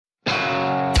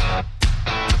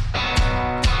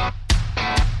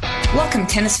Welcome,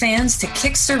 tennis fans, to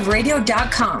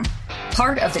KickServeRadio.com,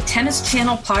 part of the Tennis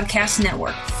Channel Podcast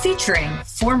Network, featuring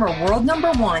former world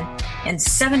number one and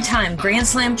 7-time Grand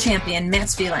Slam champion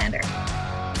Mats Wilander,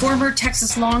 former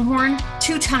Texas Longhorn,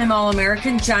 2-time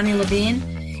All-American Johnny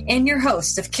Levine, and your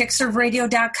host of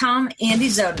KickServeRadio.com, Andy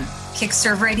Zoden.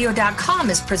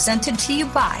 KickServeRadio.com is presented to you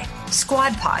by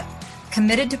SquadPod,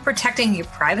 committed to protecting your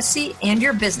privacy and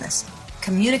your business.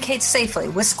 Communicate safely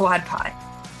with SquadPod.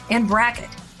 And Bracket,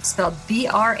 spelled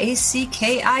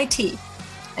B-R-A-C-K-I-T,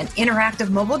 an interactive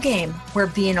mobile game where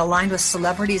being aligned with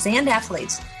celebrities and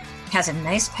athletes has a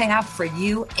nice payoff for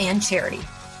you and charity.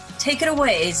 Take it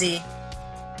away, AZ.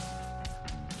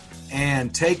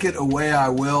 And take it away I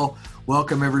will.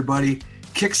 Welcome, everybody.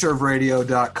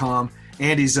 KickServeRadio.com.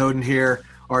 Andy Zoden here.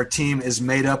 Our team is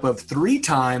made up of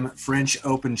 3-time French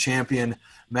Open champion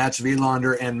Mats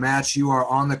Wilander. And Mats, you are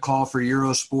on the call for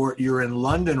Eurosport. You're in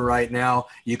London right now.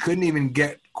 You couldn't even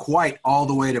get quite all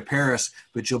the way to Paris,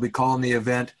 but you'll be calling the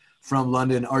event from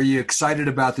London. Are you excited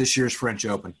about this year's French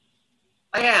Open?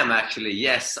 I am, actually.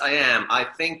 Yes, I am. I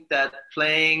think that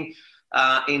playing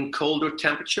in colder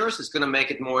temperatures is going to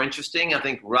make it more interesting. I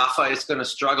think Rafa is going to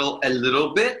struggle a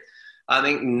little bit. I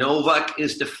think Novak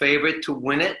is the favorite to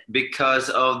win it because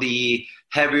of the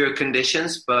heavier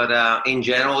conditions. But in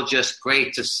general, just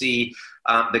great to see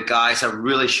the guys are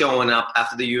really showing up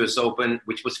after the U.S. Open,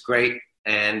 which was great.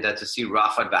 And to see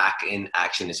Rafa back in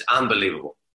action is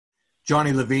unbelievable.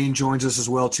 Johnny Levine joins us as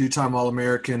well, 2-time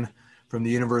All-American from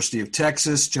the University of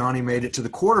Texas. Johnny made it to the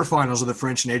quarterfinals of the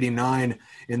French in '89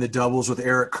 in the doubles with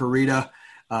Eric Carita.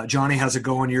 Johnny, how's it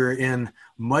going? You're in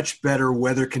much better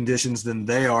weather conditions than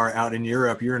they are out in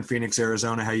Europe. You're in Phoenix,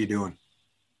 Arizona. How you doing?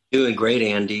 Doing great,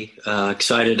 Andy.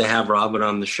 Excited to have Robin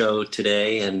on the show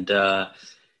today. And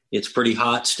it's pretty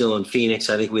hot still in Phoenix.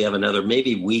 I think we have another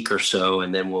maybe week or so,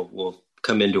 and then we'll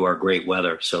come into our great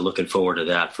weather. So looking forward to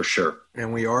that for sure.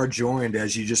 And we are joined,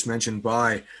 as you just mentioned,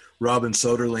 by Robin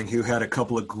Soderling, who had a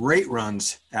couple of great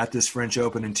runs at this French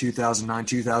Open in 2009,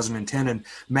 2010. And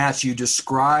Matt, you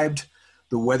described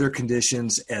the weather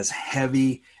conditions as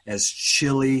heavy, as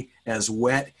chilly, as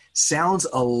wet. Sounds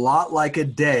a lot like a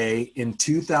day in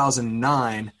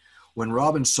 2009 when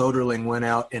Robin Soderling went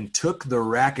out and took the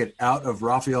racket out of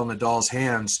Rafael Nadal's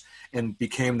hands and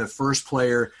became the first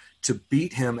player to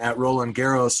beat him at Roland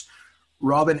Garros.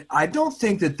 Robin, I don't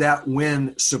think that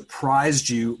win surprised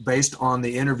you based on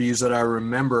the interviews that I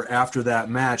remember after that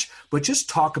match, but just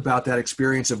talk about that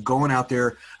experience of going out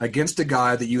there against a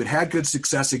guy that you had good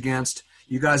success against.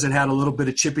 You guys had a little bit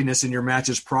of chippiness in your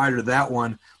matches prior to that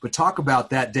one, but talk about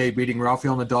that day beating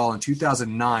Rafael Nadal in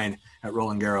 2009 at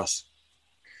Roland Garros.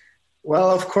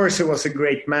 Well, of course, it was a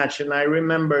great match. And I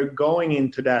remember going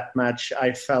into that match,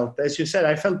 I felt, as you said,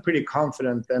 I felt pretty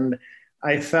confident. And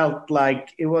I felt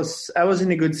like I was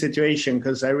in a good situation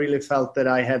because I really felt that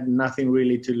I had nothing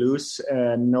really to lose.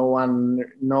 No one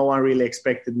really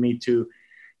expected me to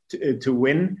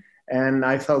win. And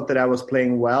I felt that I was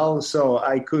playing well, so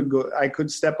I could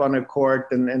step on a court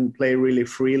and play really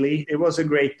freely. It was a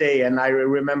great day, and I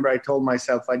remember I told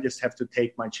myself I just have to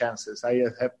take my chances. I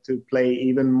have to play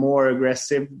even more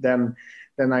aggressive than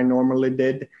I normally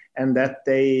did. And that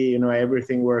day,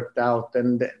 everything worked out.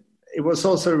 And it was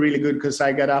also really good because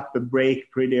I got up a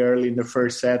break pretty early in the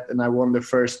first set, and I won the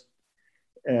first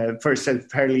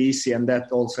set fairly easy, and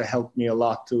that also helped me a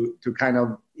lot to kind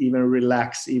of even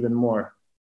relax even more.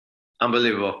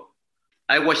 Unbelievable.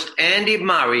 I watched Andy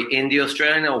Murray in the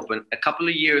Australian Open a couple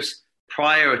of years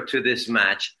prior to this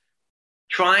match,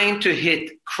 trying to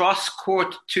hit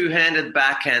cross-court two-handed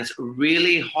backhands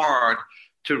really hard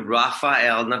to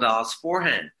Rafael Nadal's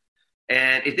forehand.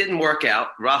 And it didn't work out.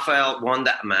 Rafael won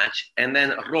that match. And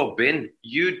then, Robin,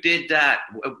 you did that.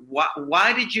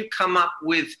 Why did you come up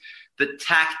with the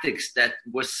tactics that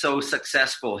was so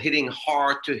successful, hitting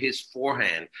hard to his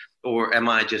forehand? Or am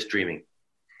I just dreaming?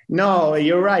 No,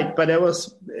 you're right. But it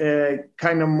was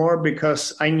kind of more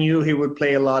because I knew he would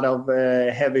play a lot of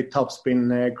heavy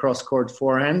topspin cross-court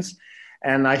forehands.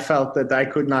 And I felt that I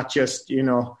could not just,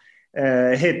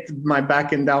 hit my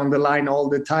backhand down the line all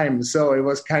the time. So it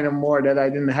was kind of more that I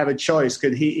didn't have a choice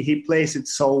because he plays it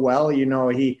so well.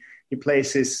 He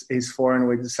plays his forehand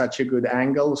with such a good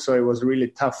angle. So it was really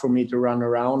tough for me to run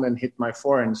around and hit my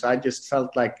forehand. So I just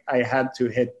felt like I had to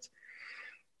hit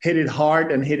it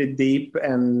hard and hit it deep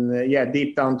and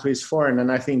deep down to his forehand.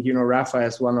 And I think, Rafa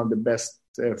is one of the best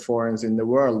forehands in the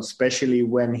world, especially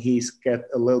when he's got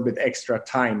a little bit extra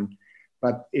time.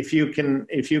 But if you can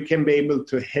be able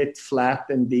to hit flat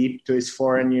and deep to his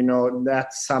forehand,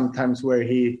 that's sometimes where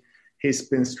he's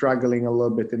been struggling a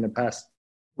little bit in the past.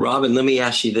 Robin, let me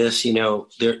ask you this.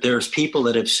 There's people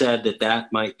that have said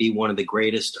that might be one of the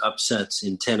greatest upsets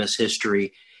in tennis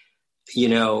history. I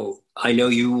know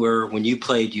when you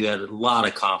played, you had a lot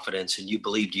of confidence and you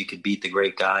believed you could beat the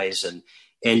great guys, and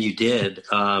you did.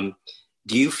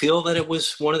 Do you feel that it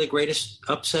was one of the greatest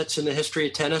upsets in the history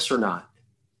of tennis or not?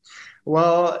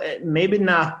 Well, maybe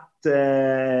not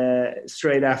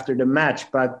straight after the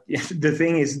match, but the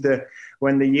thing is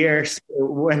when the years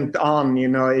went on,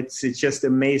 it's just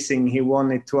amazing. He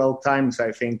won it 12 times,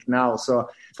 I think, now. So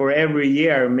for every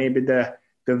year, maybe the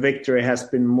victory has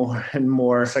been more and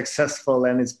more successful,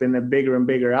 and it's been a bigger and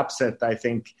bigger upset, I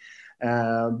think.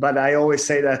 But I always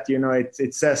say that,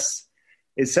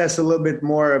 it says a little bit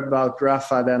more about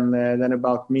Rafa than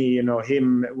about me.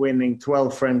 Him winning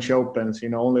 12 French Opens,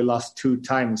 only lost 2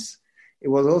 times. It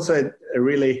was also a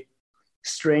really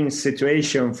strange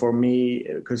situation for me,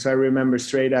 because I remember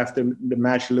straight after the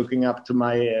match looking up to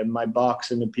my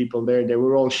box, and the people there, they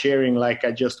were all cheering like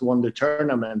I just won the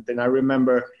tournament. And I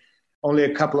remember only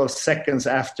a couple of seconds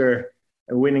after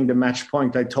winning the match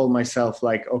point, I told myself,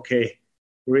 like, okay,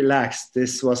 relax.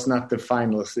 This was not the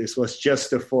finals. This was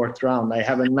just the 4th round. I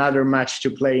have another match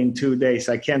to play in 2 days.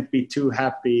 I can't be too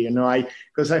happy,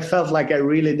 because I felt like I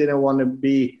really didn't want to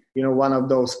be, one of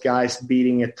those guys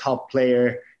beating a top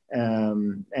player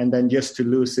and then just to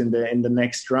lose in the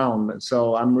next round.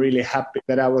 So I'm really happy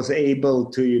that I was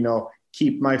able to,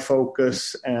 keep my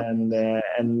focus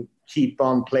and keep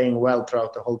on playing well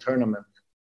throughout the whole tournament.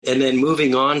 And then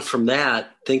moving on from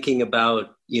that, thinking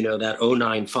about, that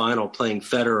 2009 final playing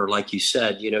Federer, like you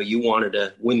said, you wanted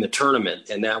to win the tournament,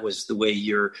 and that was the way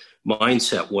your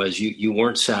mindset was. You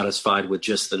weren't satisfied with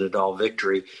just the Nadal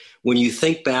victory. When you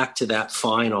think back to that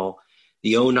final,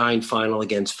 the 2009 final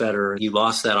against Federer, you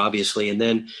lost that obviously, and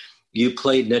then you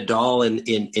played Nadal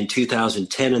in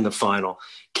 2010 in the final.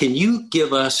 Can you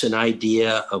give us an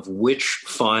idea of which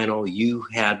final you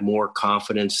had more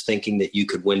confidence thinking that you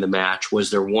could win the match?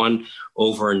 Was there one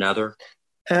over another?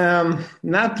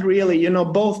 Not really.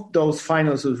 Both those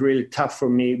finals was really tough for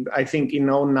me. I think in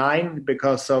 2009,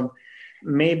 because of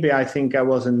maybe I think I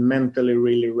wasn't mentally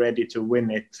really ready to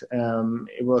win it.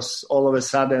 It was all of a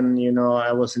sudden,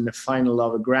 I was in the final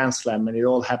of a Grand Slam, and it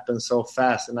all happened so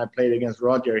fast. And I played against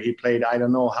Roger. He played, I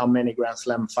don't know how many Grand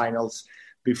Slam finals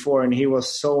before, and he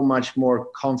was so much more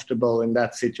comfortable in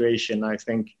that situation, I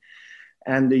think.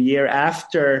 And the year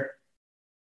after,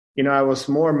 I was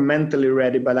more mentally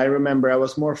ready, but I remember I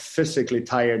was more physically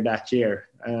tired that year.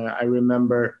 I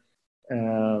remember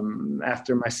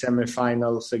after my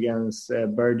semifinals against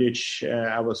Berdych,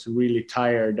 I was really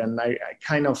tired, and I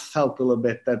kind of felt a little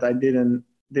bit that I didn't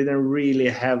really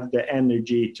have the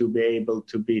energy to be able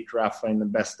to beat Rafa in the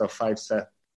best of 5 set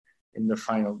in the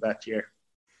final that year.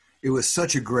 It was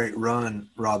such a great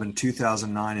run, Robin,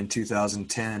 2009 and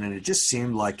 2010, and it just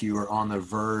seemed like you were on the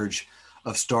verge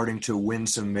of starting to win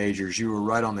some majors. You were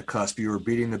right on the cusp. You were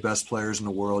beating the best players in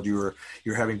the world. You're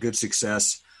having good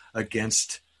success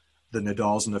against the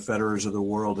Nadals and the Federers of the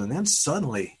world. And then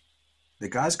suddenly the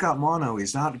guy's got mono.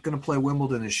 He's not going to play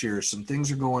Wimbledon this year. Some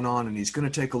things are going on, and he's going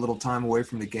to take a little time away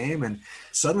from the game. And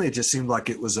suddenly it just seemed like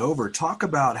it was over. Talk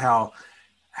about how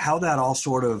that all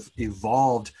sort of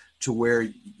evolved to where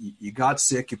you got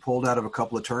sick, you pulled out of a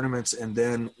couple of tournaments, and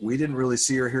then we didn't really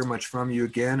see or hear much from you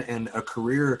again, and a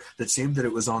career that seemed that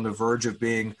it was on the verge of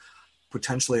being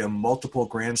potentially a multiple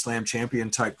Grand Slam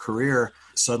champion type career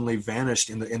suddenly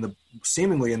vanished in the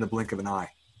seemingly in the blink of an eye.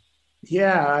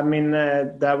 Yeah, I mean,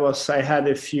 I had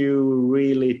a few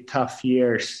really tough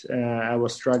years. I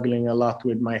was struggling a lot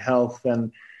with my health,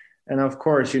 and of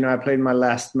course, I played my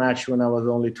last match when I was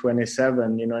only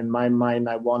 27. In my mind,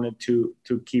 I wanted to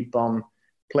keep on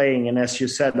playing. And as you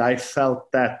said, I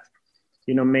felt that,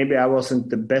 maybe I wasn't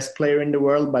the best player in the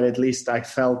world, but at least I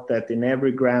felt that in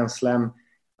every Grand Slam,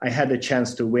 I had a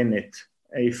chance to win it.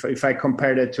 If I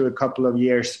compared it to a couple of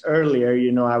years earlier,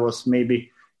 I was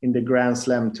maybe in the Grand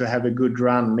Slam to have a good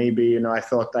run. Maybe, I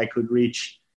thought I could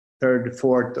reach 3rd,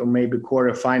 4th, or maybe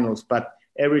quarterfinals, but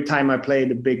every time I played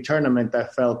a big tournament, I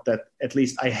felt that at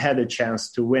least I had a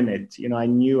chance to win it. I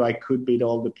knew I could beat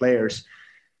all the players.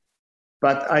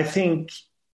 But I think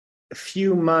a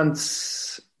few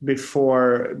months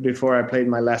before I played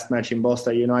my last match in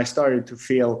Boston, I started to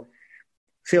feel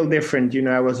different.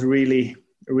 I was really,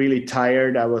 really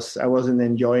tired. I wasn't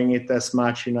enjoying it as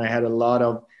much. I had a lot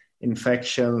of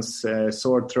infections,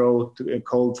 sore throat, a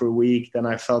cold for a week. Then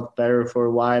I felt better for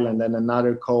a while, and then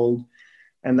another cold.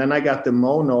 And then I got the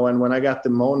mono, and when I got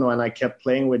the mono and I kept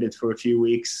playing with it for a few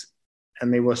weeks,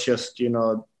 and it was just,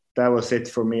 that was it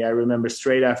for me. I remember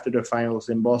straight after the finals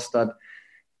in Boston,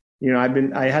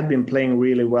 I had been playing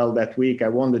really well that week. I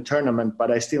won the tournament,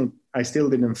 but I still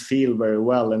didn't feel very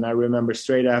well. And I remember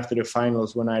straight after the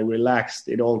finals, when I relaxed,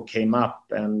 it all came up,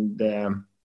 and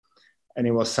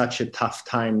it was such a tough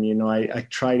time. I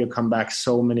tried to come back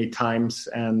so many times,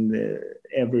 and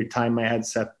every time I had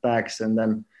setbacks, and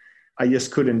then I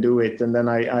just couldn't do it. And then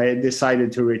I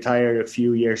decided to retire a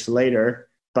few years later.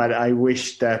 But I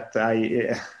wish that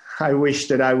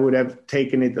I would have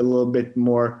taken it a little bit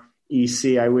more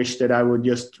easy. I wish that I would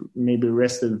just maybe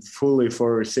rested fully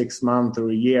for 6 months or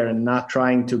a year, and not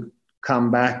trying to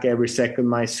come back every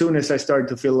second. As soon as I started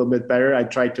to feel a little bit better, I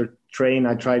tried to train,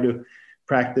 I tried to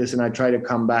practice, and I tried to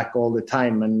come back all the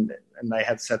time. And I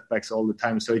had setbacks all the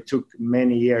time. So it took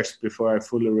many years before I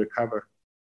fully recovered.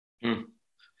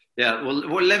 Yeah,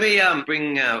 well, let me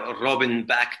bring Robin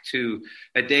back to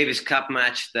a Davis Cup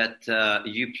match that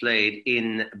you played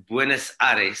in Buenos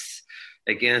Aires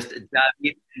against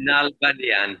David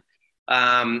Nalbandian.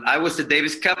 I was the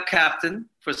Davis Cup captain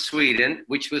for Sweden,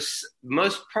 which was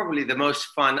probably the most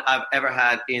fun I've ever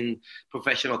had in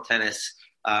professional tennis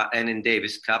and in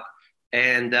Davis Cup.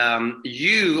 And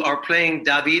you are playing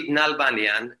David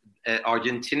Nalbandian.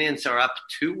 Argentinians are up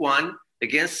 2-1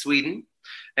 against Sweden.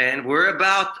 And we're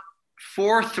about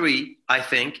 4-3, I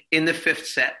think, in the fifth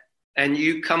set. And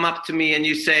you come up to me and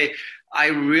you say, I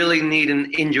really need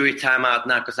an injury timeout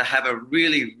now because I have a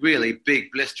really, really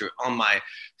big blister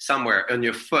somewhere on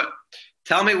your foot.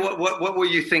 Tell me, what were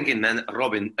you thinking then,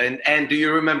 Robin? And do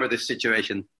you remember this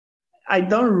situation? I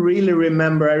don't really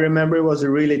remember. I remember it was a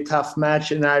really tough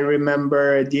match, and I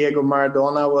remember Diego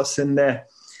Maradona was in the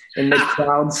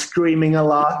crowd screaming a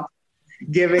lot,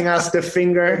 giving us the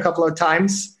finger a couple of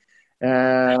times.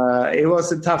 It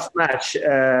was a tough match,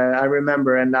 I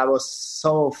remember, and I was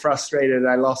so frustrated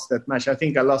I lost that match. I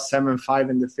think I lost 7-5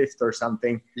 in the fifth or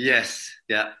something. Yes,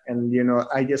 yeah. And,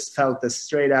 I just felt that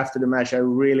straight after the match, I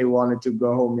really wanted to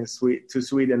go home to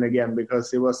Sweden again,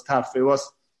 because it was tough. It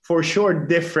was for sure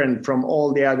different from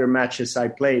all the other matches I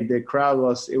played. The crowd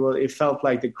it felt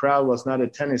like the crowd was not a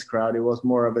tennis crowd. It was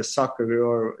more of a soccer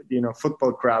or,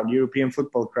 football crowd, European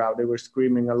football crowd. They were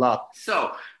screaming a lot.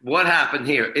 So what happened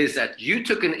here is that you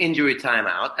took an injury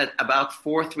timeout at about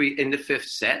 4-3 in the fifth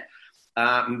set.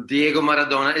 Diego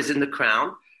Maradona is in the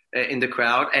crowd,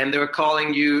 and they're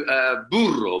calling you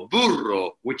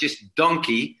burro, which is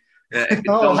donkey. Donkey.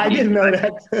 I didn't know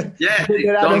that. Yeah,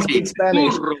 donkey,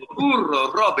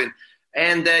 burro, Robin.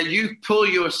 And you pull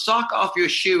your sock off your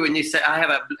shoe and you say, I have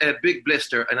a big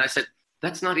blister. And I said,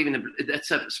 that's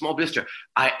a small blister.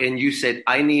 And you said,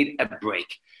 I need a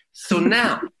break. So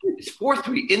now it's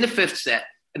 4-3 in the fifth set.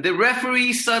 The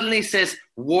referee suddenly says,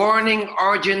 warning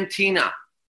Argentina.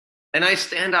 And I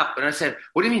stand up and I said,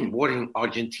 what do you mean, warning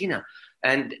Argentina?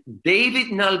 And David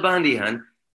Nalbandian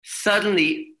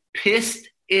suddenly pissed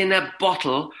in a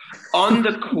bottle on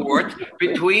the court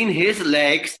between his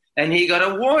legs, and he got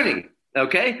a warning.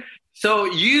 Okay, so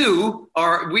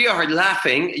we are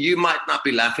laughing. You might not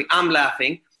be laughing. I'm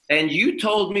laughing, and you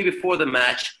told me before the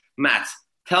match, Mats,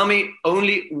 tell me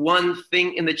only one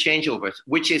thing in the changeovers,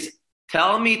 which is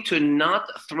tell me to not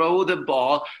throw the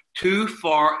ball too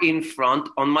far in front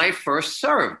on my first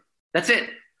serve. That's it.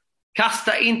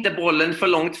 Kasta inte bollen för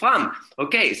långt fram.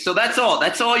 Okay, so that's all.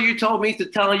 That's all you told me to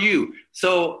tell you.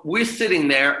 So we're sitting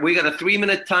there. We got a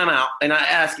 3-minute timeout. And I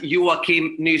asked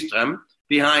Joakim Nyström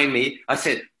behind me. I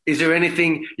said, is there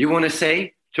anything you want to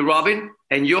say to Robin?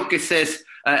 And Jocke says,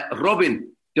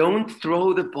 Robin, don't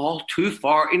throw the ball too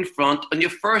far in front on your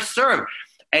first serve.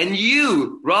 And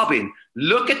you, Robin,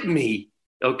 look at me,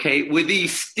 okay, with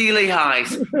these steely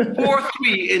eyes.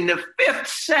 4-3 in the fifth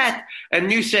set.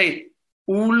 And you say,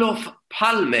 Olof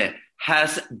Palme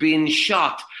has been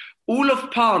shot.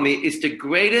 Olof Palme is the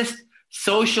greatest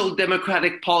social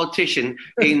democratic politician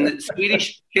in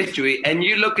Swedish history. And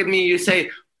you look at me, you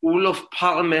say, Olof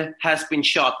Palme has been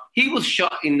shot. He was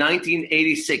shot in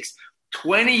 1986.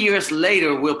 20 years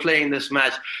later, we're playing this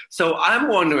match. So I'm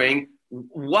wondering,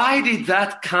 why did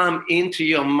that come into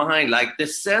your mind? Like the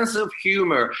sense of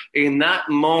humor in that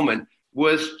moment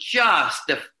was just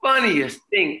the funniest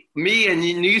thing. Me and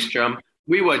Nyström,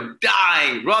 we were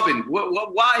dying. Robin,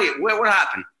 why? What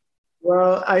happened?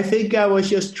 Well, I think I was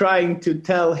just trying to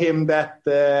tell him that,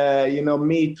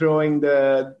 me tossing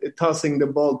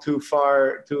the ball too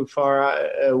far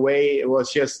away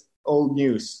was just old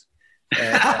news.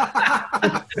 Yeah,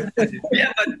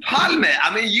 but Palme,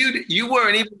 I mean, you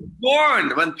weren't even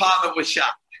born when Palme was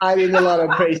shot. I did a lot of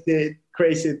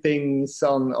crazy things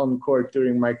on court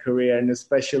during my career, and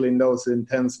especially in those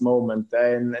intense moments.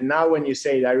 And now when you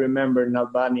say it, I remember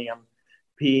Nalbandian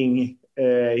peeing.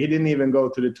 He didn't even go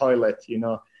to the toilet,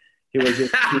 he was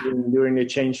just during the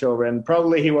changeover, and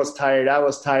probably he was tired. I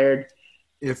was tired.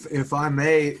 If I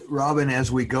may, Robin,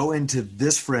 as we go into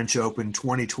this French Open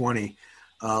 2020,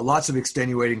 lots of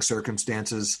extenuating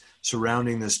circumstances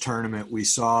surrounding this tournament. We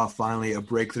saw finally a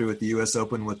breakthrough at the U.S.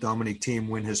 Open with Dominic Thiem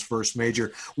win his first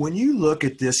major. When you look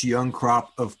at this young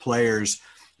crop of players,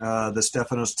 the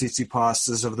Stefanos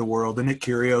Tsitsipases of the world, the Nick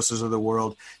Kyrgioses of the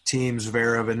world, Thiem,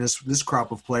 Zverev, and this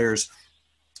crop of players,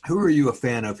 who are you a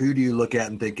fan of? Who do you look at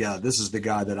and think, yeah, this is the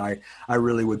guy that I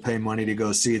really would pay money to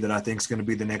go see, that I think is going to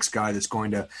be the next guy that's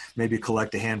going to maybe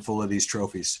collect a handful of these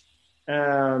trophies?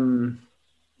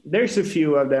 There's a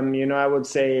few of them. I would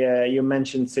say you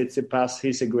mentioned Tsitsipas.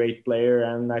 He's a great player,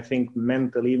 and I think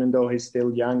mentally, even though he's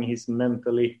still young, he's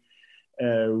mentally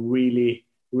really,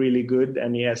 really good,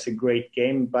 and he has a great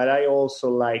game. But I also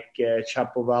like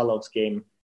Shapovalov's game.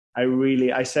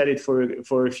 I said it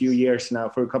for a few years now,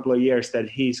 for a couple of years, that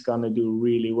he's going to do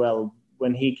really well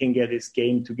when he can get his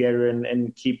game together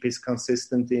and keep his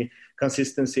consistency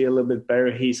a little bit better.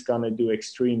 He's going to do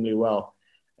extremely well.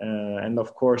 And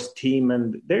of course, Thiem,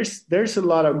 and there's a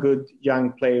lot of good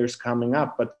young players coming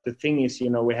up. But the thing is,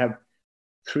 we have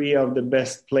three of the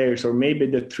best players, or maybe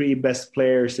the three best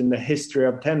players in the history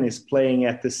of tennis, playing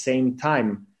at the same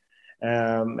time.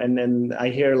 And then I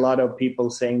hear a lot of people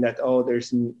saying that,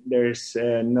 there's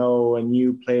no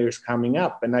new players coming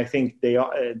up, and I think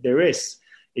there is.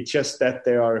 It's just that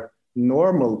there are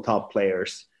normal top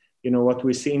players. What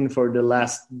we've seen for the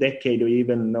last decade, or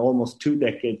even almost 2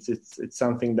 decades, it's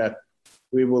something that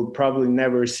we will probably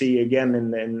never see again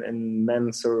in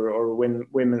men's or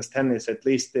women's tennis, at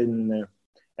least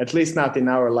not in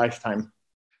our lifetime.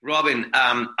 Robin,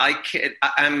 I'm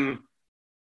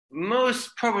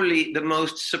probably the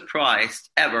most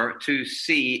surprised ever to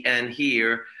see and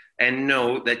hear and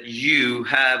know that you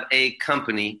have a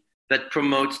company that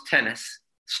promotes tennis,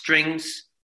 strings,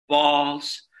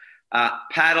 balls,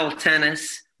 paddle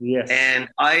tennis. Yes. And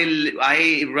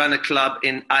I run a club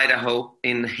in Idaho,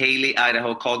 in Haley,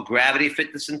 Idaho, called Gravity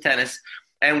Fitness and Tennis.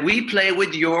 And we play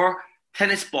with your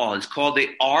tennis ball. It's called the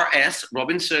RS,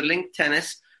 Robin Söderling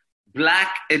Tennis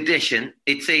Black Edition.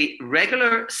 It's a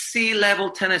regular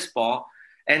sea-level tennis ball.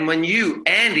 And when you,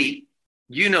 Andy,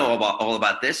 you know all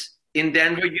about this. In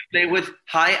Denver, you play with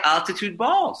high-altitude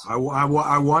balls. I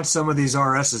want some of these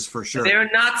RSs for sure. They're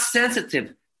not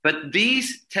sensitive. But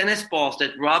these tennis balls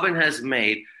that Robin has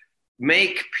made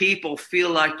make people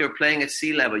feel like they're playing at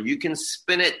sea level. You can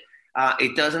spin it.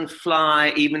 It doesn't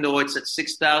fly, even though it's at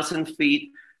 6,000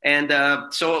 feet. And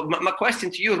so my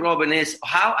question to you, Robin, is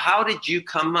how did you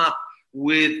come up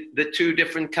with the two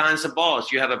different kinds of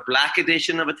balls? You have a black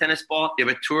edition of a tennis ball. You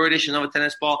have a tour edition of a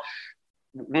tennis ball.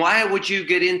 Why would you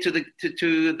get into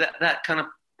that kind of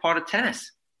part of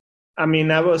tennis? I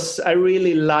mean, I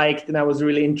really liked, and I was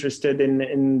really interested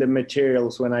in the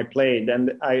materials when I played.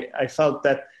 And I felt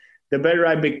that the better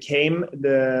I became,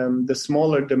 the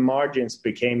smaller the margins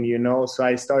became, So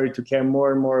I started to care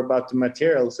more and more about the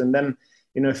materials. And then,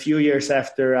 a few years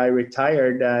after I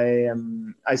retired,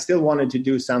 I still wanted to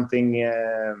do something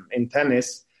in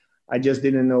tennis. I just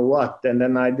didn't know what. And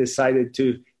then I decided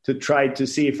to try to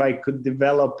see if I could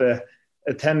develop a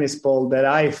tennis ball that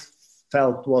I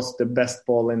felt was the best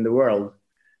ball in the world.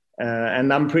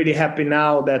 And I'm pretty happy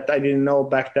now that I didn't know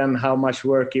back then how much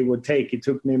work it would take. It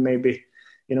took me maybe,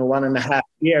 1.5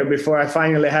 years before I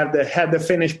finally had the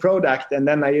finished product. And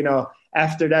then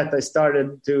after that, I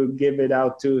started to give it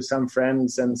out to some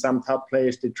friends and some top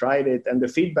players that tried it. And the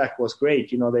feedback was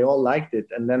great. They all liked it.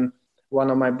 And then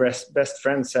one of my best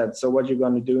friends said, "So what are you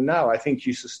going to do now? I think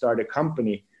you should start a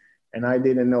company." And I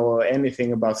didn't know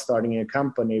anything about starting a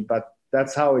company, but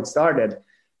that's how it started.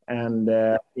 And,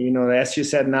 as you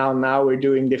said, now we're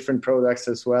doing different products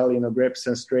as well, grips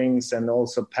and strings, and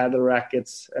also paddle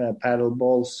rackets, paddle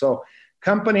balls. So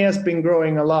company has been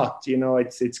growing a lot.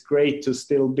 It's great to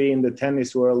still be in the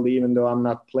tennis world, even though I'm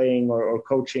not playing or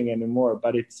coaching anymore,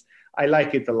 but I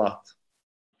like it a lot.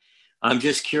 I'm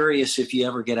just curious if you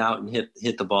ever get out and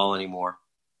hit the ball anymore.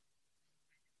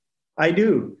 I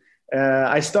do.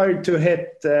 I started to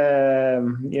hit,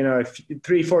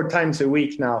 3-4 times a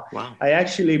week now. Wow. I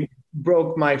actually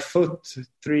broke my foot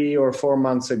 3 or 4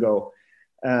 months ago.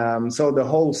 So the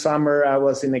whole summer I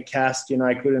was in a cast,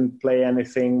 I couldn't play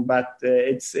anything, but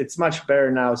it's much better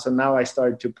now. So now I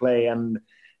started to play, and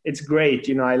it's great.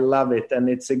 I love it. And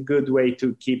it's a good way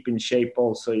to keep in shape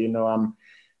also.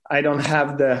 I don't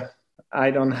have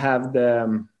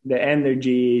the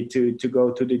energy to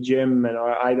go to the gym,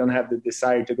 or I don't have the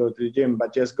desire to go to the gym,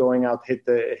 but just going out,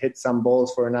 hit some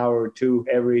balls for an hour or two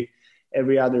every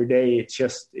other day. It's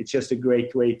just a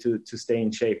great way to stay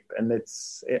in shape. And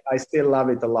I still love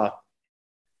it a lot.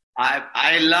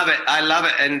 I love it. I love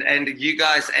it. And you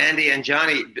guys, Andy and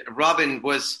Johnny, Robin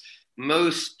was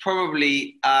most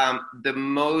probably the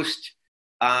most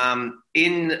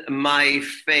in my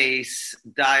face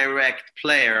direct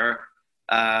player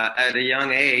at a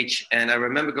young age. And I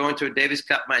remember going to a Davis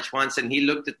Cup match once, and he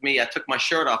looked at me. I took my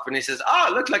shirt off, and he says, "Oh,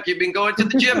 it looks like you've been going to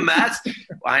the gym, Matt."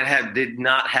 Did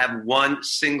not have one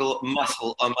single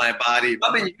muscle on my body.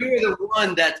 Robin, you were the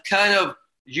one that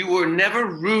you were never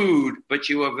rude, but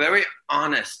you were very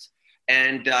honest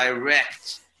and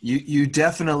direct. You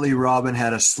definitely, Robin,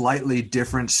 had a slightly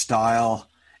different style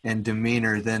and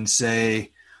demeanor than, say,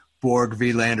 Borg,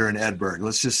 Wilander, and Edberg.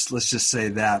 Let's just say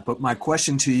that. But my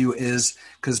question to you is,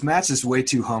 because Mats is way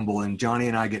too humble, and Johnny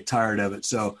and I get tired of it.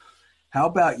 So how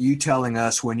about you telling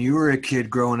us, when you were a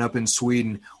kid growing up in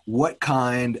Sweden, what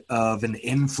kind of an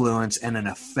influence and an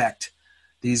effect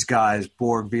these guys,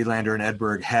 Borg, Wilander, and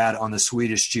Edberg, had on the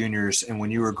Swedish juniors? And when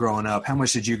you were growing up, how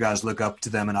much did you guys look up to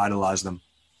them and idolize them?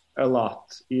 A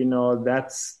lot.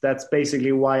 That's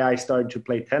basically why I started to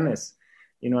play tennis.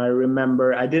 I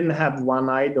remember I didn't have one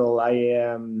idol.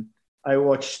 I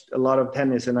watched a lot of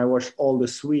tennis, and I watched all the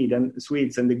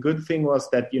Swedes. And the good thing was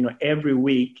that, every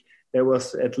week there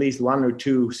was at least one or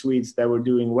two Swedes that were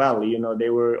doing well. They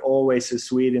were always a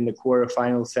Swede in the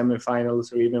quarterfinals,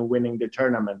 semifinals, or even winning the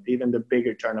tournament, even the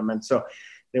bigger tournament. So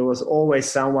there was always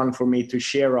someone for me to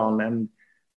cheer on.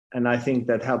 And I think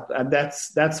that helped.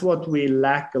 That's what we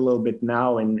lack a little bit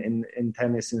now in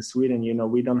tennis in Sweden.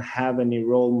 We don't have any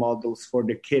role models for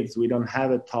the kids. We don't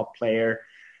have a top player.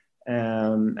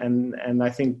 And I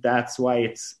think that's why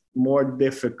it's more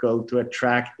difficult to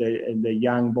attract the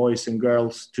young boys and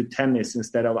girls to tennis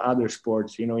instead of other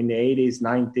sports. In the 80s,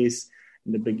 90s,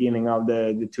 in the beginning of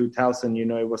the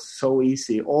 2000s, it was so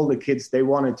easy. All the kids, they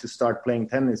wanted to start playing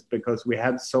tennis because we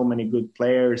had so many good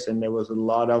players, and there was a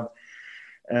lot of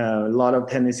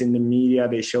tennis in the media.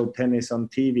 They showed tennis on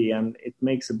TV, and it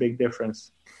makes a big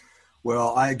difference.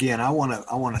 Well, I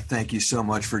want to thank you so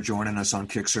much for joining us on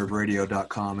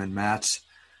KickServeRadio.com. And Mats,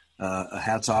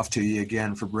 hats off to you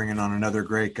again for bringing on another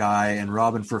great guy. And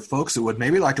Robin, for folks that would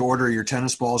maybe like to order your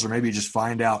tennis balls or maybe just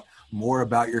find out more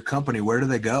about your company, where do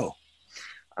they go?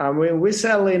 We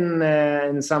sell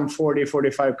in some 40,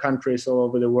 45 countries all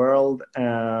over the world,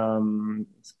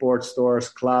 sports stores,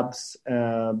 clubs,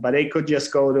 but they could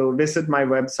just go to visit my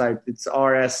website. It's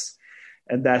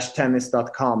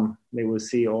rs-tennis.com. They will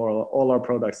see all our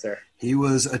products there. He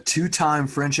was a 2-time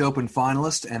French Open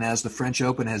finalist, and as the French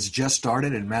Open has just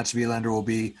started and Mats Wilander will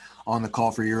be on the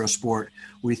call for Eurosport,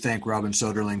 we thank Robin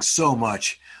Soderling so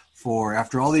much for,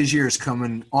 after all these years,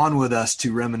 coming on with us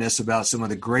to reminisce about some of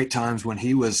the great times when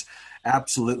he was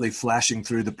absolutely flashing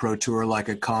through the Pro Tour like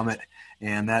a comet,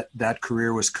 and that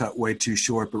career was cut way too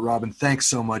short. But Robin, thanks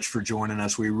so much for joining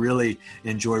us. We really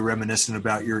enjoy reminiscing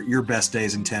about your best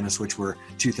days in tennis, which were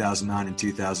 2009 and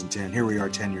 2010. Here we are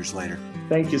 10 years later.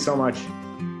 Thank you so much.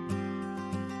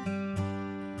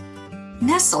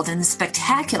 Nestled in the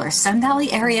spectacular Sun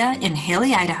Valley area in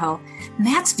Haley, Idaho,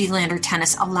 Mats Wilander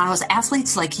Tennis allows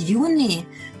athletes like you and me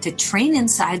to train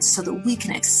inside so that we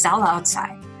can excel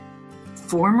outside.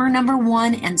 Former number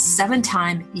 1 and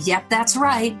 7-time, yep, that's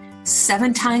right,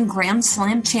 7-time Grand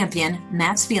Slam champion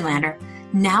Mats Wilander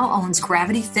now owns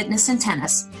Gravity Fitness and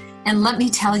Tennis. And let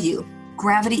me tell you,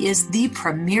 Gravity is the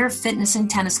premier fitness and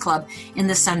tennis club in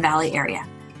the Sun Valley area.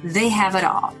 They have it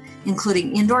all,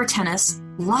 including indoor tennis,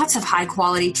 lots of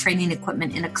high-quality training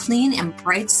equipment in a clean and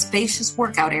bright, spacious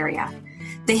workout area.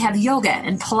 They have yoga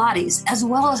and Pilates, as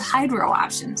well as hydro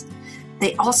options.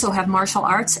 They also have martial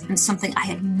arts and something I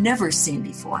had never seen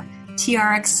before,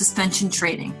 TRX suspension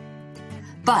training.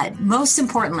 But most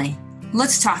importantly,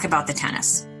 let's talk about the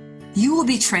tennis. You will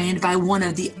be trained by one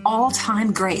of the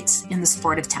all-time greats in the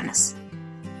sport of tennis.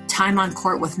 Time on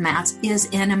court with Mats is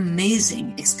an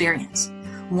amazing experience,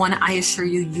 one I assure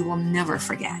you will never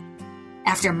forget.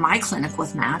 After my clinic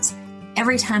with Mats,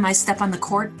 every time I step on the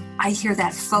court, I hear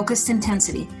that focused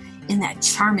intensity in that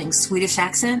charming Swedish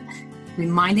accent,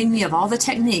 reminding me of all the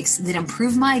techniques that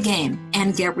improve my game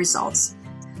and get results.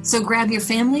 So grab your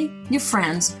family, your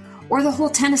friends, or the whole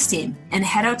tennis team and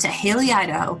head out to Haley,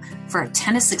 Idaho for a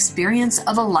tennis experience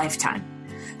of a lifetime.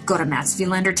 Go to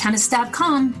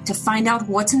MatsWilanderTennis.com to find out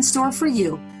what's in store for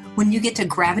you when you get to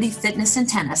Gravity Fitness and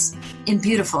Tennis in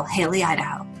beautiful Haley,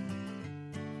 Idaho.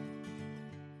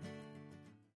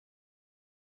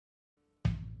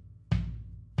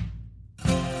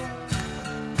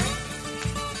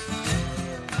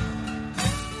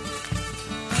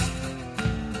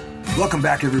 Welcome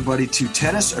back, everybody, to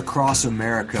Tennis Across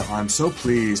America. I'm so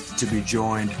pleased to be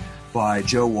joined by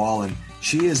Joe Wallen.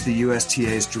 She is the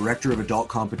USTA's Director of Adult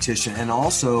Competition and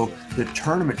also the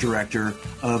Tournament Director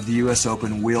of the US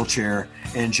Open Wheelchair.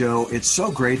 And Joe, it's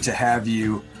so great to have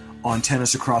you on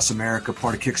Tennis Across America,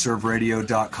 part of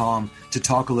KickServeRadio.com, to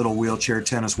talk a little wheelchair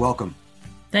tennis. Welcome.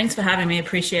 Thanks for having me.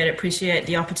 Appreciate it. Appreciate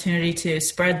the opportunity to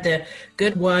spread the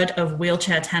good word of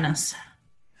wheelchair tennis.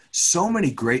 So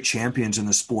many great champions in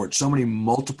the sport, so many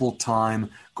multiple-time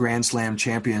Grand Slam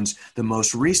champions. The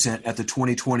most recent at the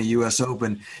 2020 U.S.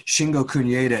 Open, Shingo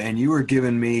Kunieda, and you were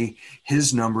giving me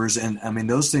his numbers, and I mean,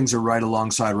 those things are right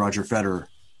alongside Roger Federer.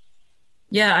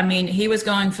 Yeah, I mean, he was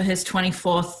going for his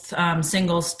 24th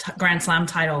singles Grand Slam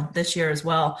title this year as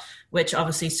well, which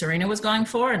obviously Serena was going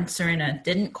for, and Serena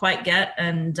didn't quite get,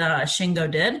 and Shingo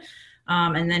did.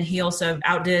 And then he also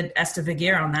outdid Esther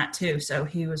Vergeer on that too. So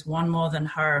he was one more than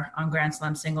her on Grand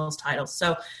Slam singles titles.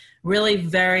 So really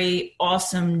very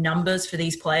awesome numbers for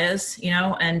these players, you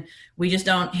know, and we just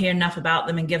don't hear enough about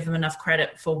them and give them enough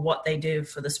credit for what they do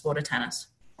for the sport of tennis.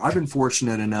 I've been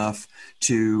fortunate enough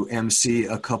to MC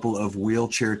a couple of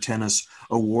wheelchair tennis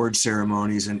award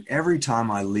ceremonies, and every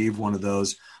time I leave one of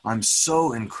those, I'm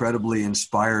so incredibly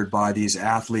inspired by these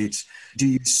athletes. Do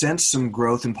you sense some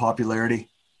growth in popularity?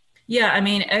 Yeah, I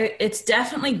mean, it's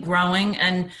definitely growing,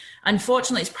 and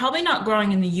unfortunately, it's probably not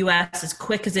growing in the U.S. as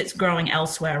quick as it's growing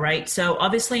elsewhere, right? So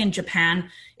obviously in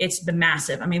Japan, it's been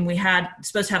massive. I mean, we had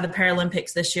supposed to have the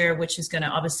Paralympics this year, which is going to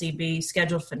obviously be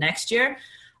scheduled for next year.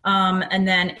 And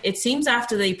then it seems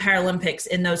after the Paralympics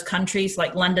in those countries,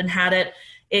 like London had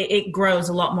it grows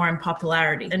a lot more in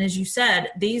popularity. And as you said,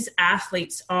 these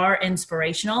athletes are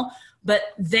inspirational, but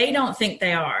they don't think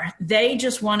they are. They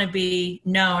just want to be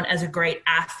known as a great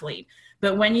athlete.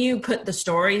 But when you put the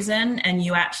stories in and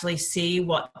you actually see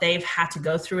what they've had to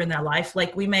go through in their life,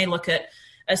 like we may look at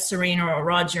a Serena or a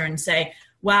Roger and say,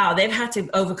 wow, they've had to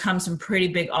overcome some pretty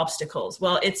big obstacles.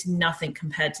 Well, it's nothing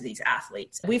compared to these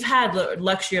athletes. We've had the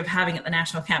luxury of having at the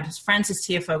national campus, Frances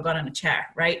Tiafoe got in a chair,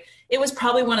 right? It was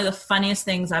probably one of the funniest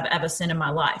things I've ever seen in my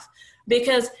life,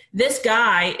 because this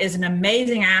guy is an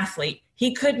amazing athlete.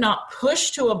 He could not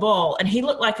push to a ball, and he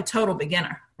looked like a total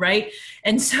beginner, right?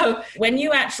 And so when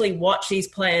you actually watch these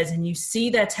players and you see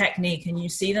their technique and you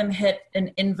see them hit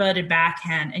an inverted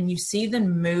backhand and you see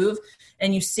them move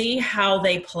and you see how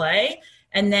they play,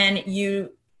 and then you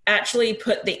actually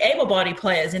put the able-bodied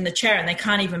players in the chair and they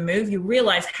can't even move, you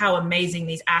realize how amazing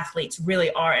these athletes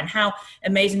really are and how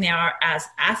amazing they are as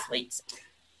athletes.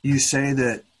 You say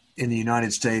that in the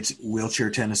United States, wheelchair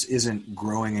tennis isn't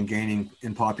growing and gaining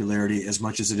in popularity as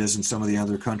much as it is in some of the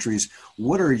other countries.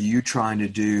 What are you trying to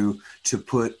do to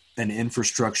put an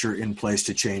infrastructure in place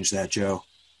to change that, Joe?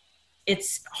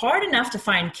 It's hard enough to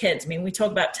find kids. I mean, we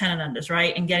talk about 10 and unders,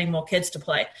 right? And getting more kids to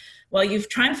play. Well, you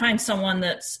try and find someone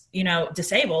that's, you know,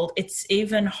 disabled, it's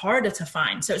even harder to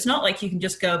find. So it's not like you can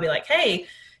just go be like, hey,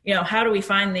 you know, how do we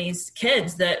find these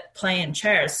kids that play in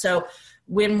chairs? So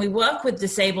when we work with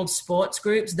disabled sports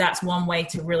groups, that's one way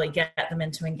to really get them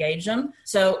and to engage them.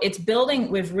 So it's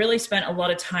building, we've really spent a lot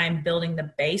of time building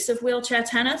the base of wheelchair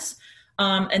tennis.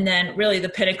 And then really the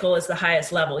pinnacle is the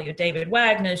highest level. Your David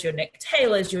Wagner's, your Nick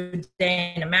Taylor's, your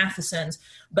Dana Matheson's,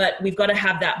 but we've got to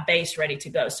have that base ready to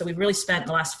go. So we've really spent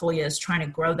the last 4 years trying to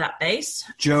grow that base.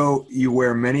 Joe, you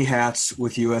wear many hats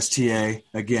with USTA,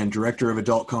 again, Director of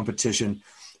Adult Competition,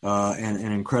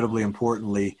 and incredibly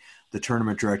importantly, the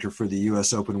tournament director for the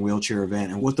U.S. Open wheelchair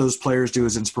event. And what those players do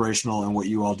is inspirational, and what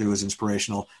you all do is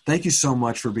inspirational. Thank you so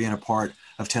much for being a part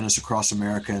of Tennis Across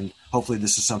America, and hopefully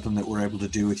this is something that we're able to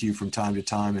do with you from time to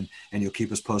time, and you'll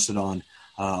keep us posted on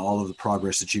all of the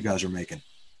progress that you guys are making.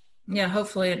 Yeah,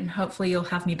 hopefully you'll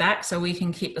have me back so we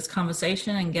can keep this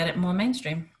conversation and get it more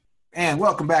mainstream. And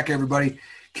welcome back, everybody.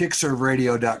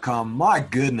 KickServeRadio.com. My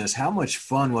goodness, how much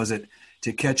fun was it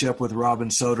to catch up with Robin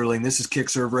Soderling. This is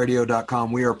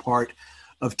KickServeRadio.com. We are part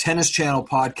of Tennis Channel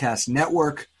Podcast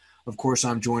Network. Of course,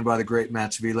 I'm joined by the great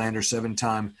Mats Wilander,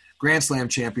 7-time Grand Slam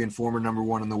champion, former number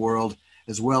one in the world,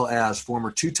 as well as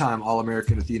former 2-time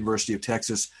All-American at the University of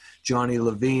Texas, Johnny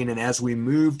Levine. And as we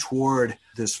move toward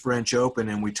this French Open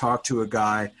and we talk to a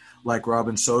guy like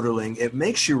Robin Soderling, it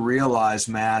makes you realize,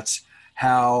 Mats,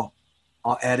 how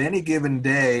at any given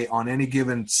day, on any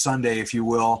given Sunday, if you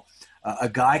will, a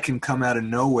guy can come out of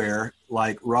nowhere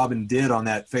like Robin did on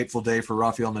that fateful day for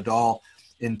Rafael Nadal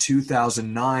in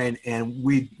 2009. And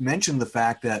we mentioned the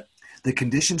fact that the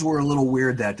conditions were a little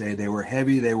weird that day. They were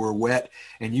heavy, they were wet,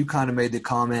 and you kind of made the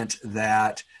comment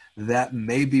that that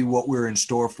may be what we're in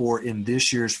store for in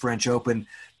this year's French Open.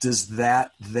 Does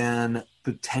that then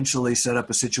potentially set up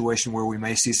a situation where we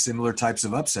may see similar types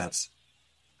of upsets?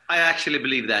 I actually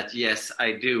believe that. Yes,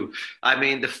 I do. I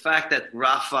mean, the fact that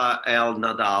Rafael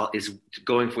Nadal is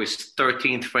going for his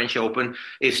 13th French Open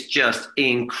is just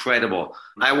incredible.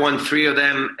 I won 3 of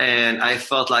them, and I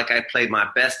felt like I played my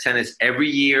best tennis every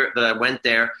year that I went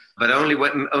there, but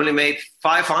only made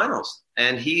 5 finals.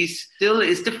 And he still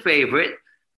is the favorite,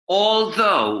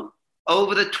 although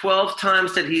over the 12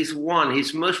 times that he's won,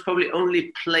 he's most probably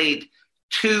only played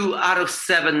 2 out of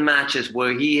 7 matches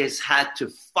where he has had to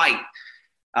fight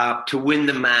to win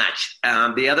the match.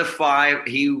 The other 5,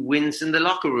 he wins in the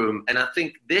locker room. And I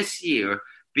think this year,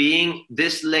 being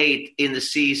this late in the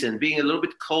season, being a little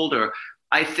bit colder,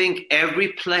 I think every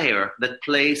player that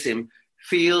plays him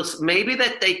feels maybe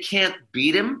that they can't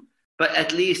beat him, but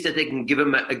at least that they can give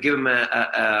him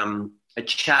a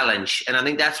challenge. And I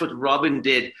think that's what Robin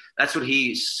did. That's what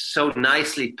he so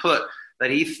nicely put,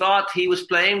 that he thought he was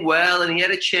playing well and he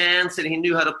had a chance and he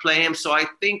knew how to play him. So I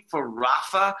think for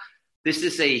Rafa, this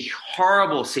is a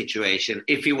horrible situation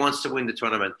if he wants to win the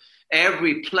tournament.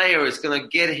 Every player is going to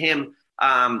get him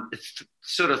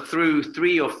sort of through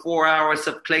 3 or 4 hours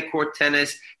of clay court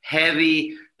tennis,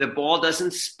 heavy, the ball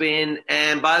doesn't spin.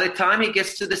 And by the time he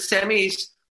gets to the semis,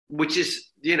 which is,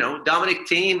 Dominic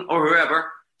Thiem or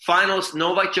whoever, finals,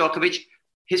 Novak Djokovic,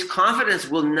 his confidence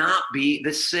will not be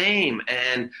the same.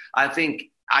 And I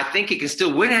think he can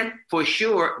still win it for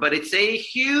sure, but it's a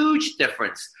huge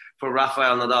difference for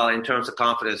Rafael Nadal in terms of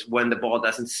confidence when the ball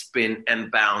doesn't spin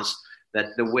and bounce that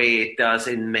the way it does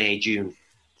in May, June.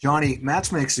 Johnny,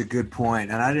 Mats makes a good point,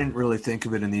 and I didn't really think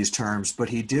of it in these terms, but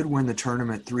he did win the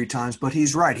tournament 3 times. But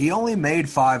he's right. He only made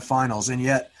 5 finals, and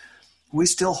yet we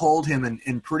still hold him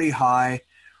in pretty high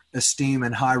esteem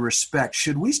and high respect.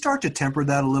 Should we start to temper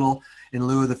that a little in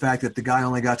lieu of the fact that the guy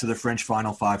only got to the French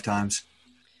final 5 times?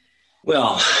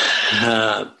 Well,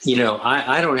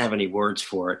 I don't have any words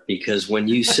for it, because when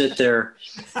you sit there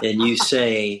and you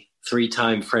say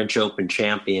 3-time French Open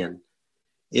champion,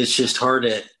 it's just hard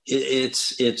to,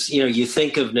 you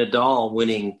think of Nadal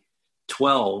winning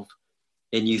 12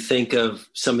 and you think of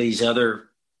some of these other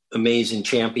amazing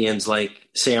champions like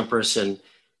Sampras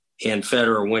and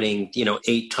Federer winning,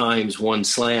 8 times, 1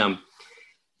 slam.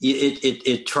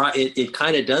 It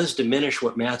kind of does diminish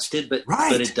what Mats did, but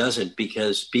it doesn't,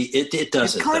 because it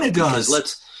doesn't. It kind of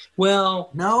does.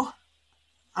 No.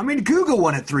 I mean, Guga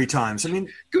won it 3 times.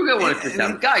 Guga won it 3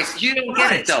 times. Guys, you don't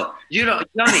get it though.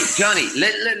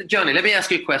 Johnny, let me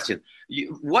ask you a question.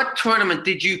 What tournament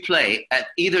did you play at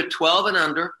either 12 and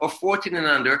under or 14 and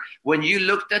under when you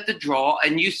looked at the draw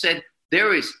and you said,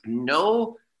 there is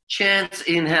no chance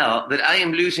in hell that I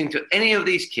am losing to any of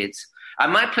these kids? I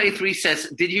might play 3 sets.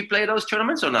 Did you play those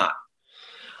tournaments or not?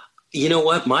 You know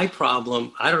what? My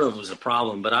problem, I don't know if it was a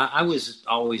problem, but I was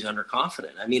always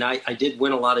underconfident. I did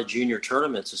win a lot of junior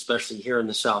tournaments, especially here in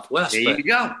the Southwest. There you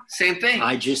go. Same thing.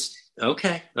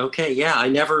 Okay. Yeah, I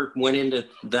never went into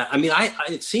that.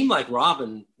 It seemed like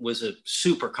Robin was a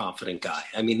super confident guy.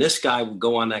 This guy would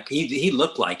go on that. He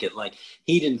looked like it. Like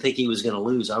he didn't think he was going to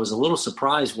lose. I was a little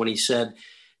surprised when he said,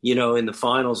 in the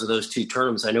finals of those 2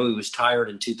 tournaments, I know he was tired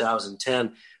in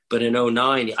 2010, but in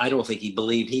 2009, I don't think he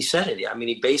believed he said it.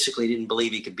 He basically didn't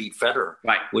believe he could beat Federer,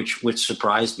 right? Which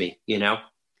surprised me,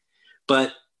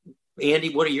 But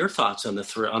Andy, what are your thoughts on the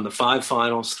 5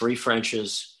 finals, 3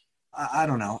 Frenches? I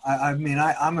don't know.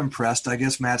 I'm impressed. I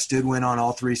guess Mats did win on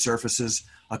all 3 surfaces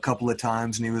a couple of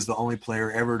times, and he was the only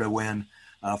player ever to win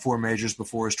 4 majors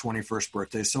before his 21st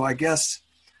birthday. So I guess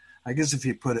if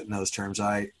you put it in those terms,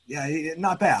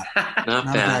 not bad. Not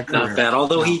bad.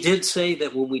 Although he did say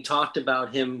that when we talked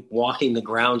about him walking the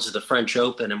grounds of the French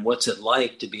Open and what's it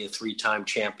like to be a 3-time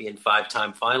champion,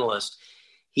 5-time finalist,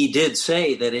 he did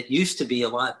say that it used to be a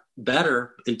lot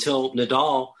better until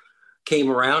Nadal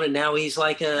came around, and now he's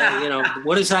like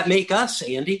what does that make us,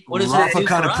 Andy? What does that do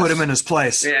kind of us? Put him in his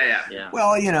place. Yeah.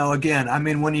 Well,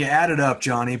 again, when you add it up,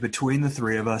 Johnny, between the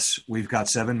 3 of us, we've got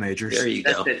 7 majors. There you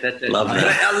go. That's it. Love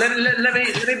that. Let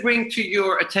me bring to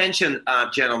your attention,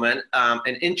 gentlemen,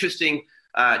 an interesting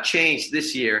change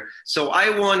this year. So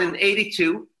I won in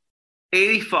 82,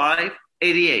 85,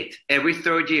 88, every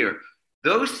 3rd year.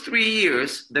 Those 3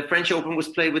 years, the French Open was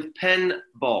played with pen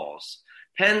balls.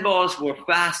 Pen balls were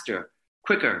faster,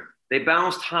 quicker. They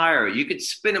bounced higher. You could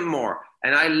spin them more.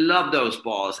 And I love those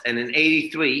balls. And in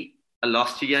 83, I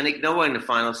lost to Yannick Noah in the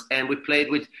finals, and we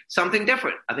played with something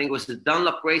different. I think it was the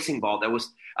Dunlop racing ball that was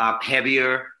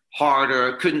heavier,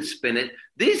 harder, couldn't spin it.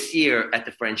 This year at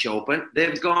the French Open,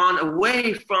 they've gone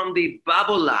away from the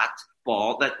Babolat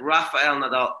ball that Rafael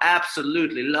Nadal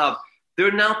absolutely loved.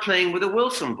 They're now playing with a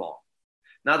Wilson ball.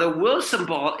 Now, the Wilson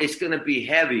ball is going to be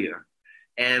heavier.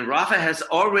 And Rafa has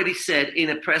already said in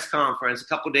a press conference a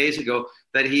couple of days ago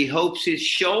that he hopes his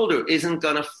shoulder isn't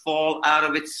going to fall out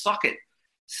of its socket.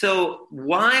 So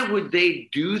why would they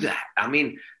do that? I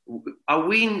mean, are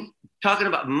we talking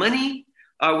about money?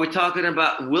 Are we talking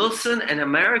about Wilson, an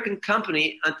American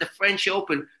company at the French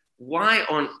Open? Why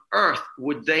on earth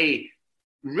would they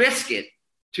risk it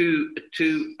to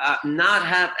not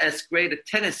have as great a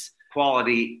tennis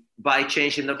quality by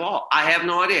changing the ball? I have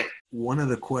no idea. One of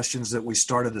the questions that we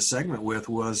started the segment with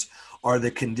was, are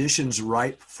the conditions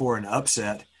ripe for an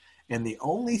upset? And the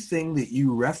only thing that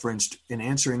you referenced in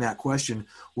answering that question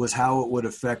was how it would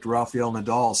affect Rafael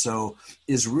Nadal. So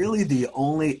is really the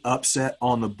only upset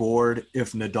on the board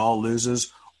if Nadal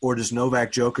loses, or does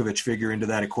Novak Djokovic figure into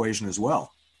that equation as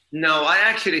well? No, I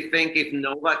actually think if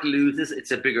Novak loses,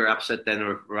 it's a bigger upset than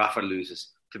if Rafa loses,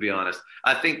 to be honest.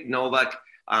 I think Novak,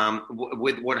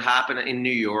 with what happened in New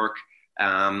York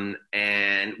and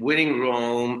winning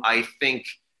Rome, I think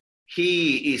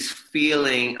he is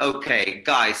feeling, okay,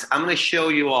 guys, I'm going to show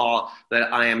you all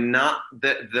that I am not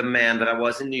the man that I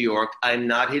was in New York. I'm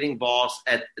not hitting balls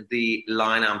at the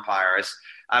line umpires.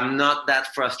 I'm not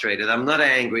that frustrated. I'm not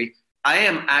angry. I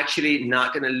am actually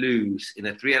not going to lose in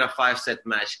a 3 out of 5 set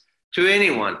match to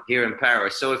anyone here in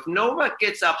Paris. So if Novak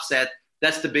gets upset,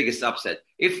 that's the biggest upset.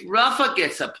 If Rafa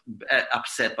gets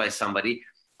upset by somebody,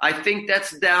 I think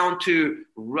that's down to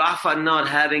Rafa not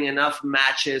having enough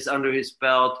matches under his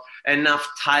belt, enough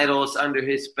titles under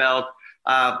his belt,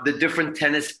 the different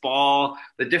tennis ball,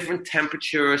 the different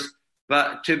temperatures.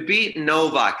 But to beat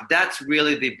Novak, that's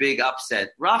really the big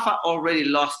upset. Rafa already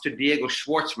lost to Diego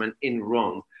Schwartzman in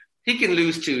Rome. He can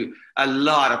lose to a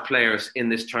lot of players in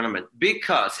this tournament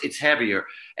because it's heavier.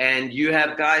 And you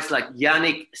have guys like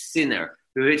Yannick Sinner,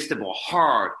 who hits the ball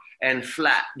hard and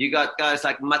flat. You got guys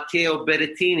like Matteo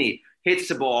Berrettini, hits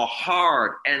the ball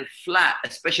hard and flat,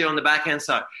 especially on the backhand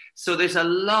side. So there's a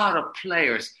lot of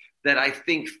players that I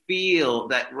think feel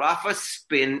that Rafa's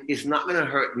spin is not going to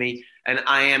hurt me, and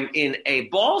I am in a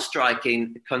ball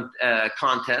striking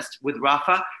contest with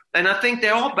Rafa, and I think they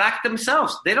all back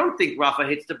themselves. They don't think Rafa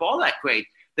hits the ball that great.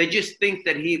 They just think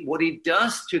that what he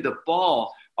does to the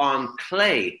ball on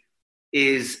clay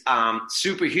is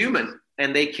superhuman,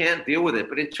 and they can't deal with it.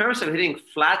 But in terms of hitting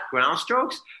flat ground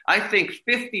strokes, I think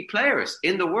 50 players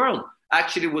in the world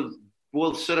actually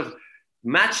will sort of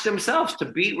match themselves to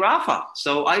beat Rafa.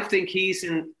 So I think he's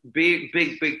in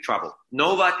big trouble.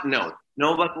 Novak, no.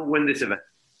 Novak will win this event.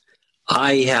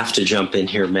 I have to jump in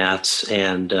here, Mats,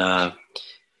 and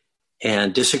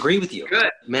disagree with you.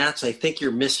 Good. Mats, I think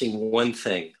you're missing one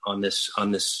thing on this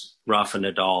Rafa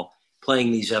Nadal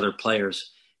playing these other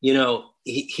players. You know,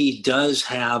 he does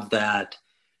have that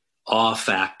awe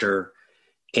factor,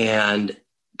 and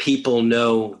people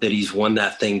know that he's won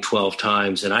that thing 12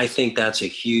 times. And I think that's a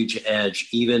huge edge.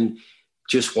 Even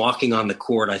just walking on the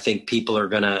court, I think people are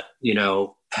going to,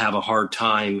 have a hard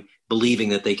time believing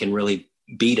that they can really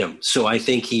beat him. So I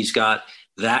think he's got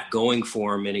that going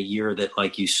for him in a year that,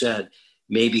 like you said,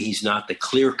 maybe he's not the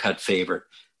clear-cut favorite,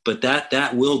 but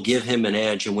that will give him an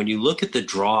edge. And when you look at the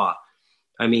draw,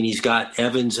 I mean, he's got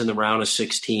Evans in the round of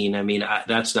 16. I mean,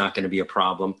 that's not going to be a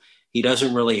problem. He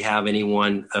doesn't really have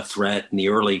anyone a threat in the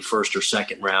early first or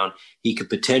second round. He could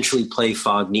potentially play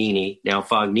Fognini. Now,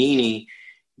 Fognini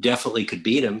definitely could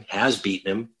beat him, has beaten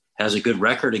him, has a good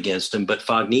record against him, but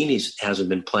Fognini hasn't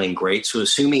been playing great. So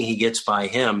assuming he gets by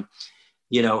him,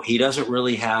 he doesn't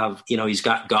really have, he's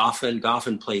got Goffin.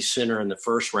 Goffin plays center in the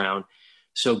first round.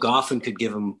 So Goffin could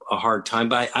give him a hard time,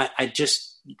 but I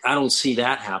don't see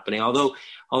that happening. Although,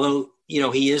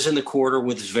 he is in the quarter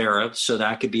with Zverev, so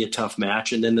that could be a tough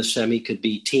match. And then the semi could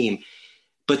be Thiem.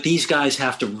 But these guys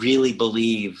have to really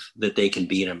believe that they can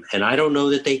beat him. And I don't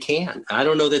know that they can. I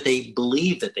don't know that they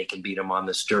believe that they can beat him on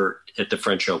this dirt at the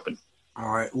French Open.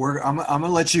 All right. I'm going to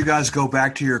let you guys go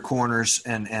back to your corners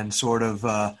and sort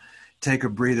of take a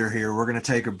breather here. We're going to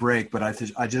take a break, but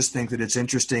I just think that it's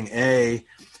interesting,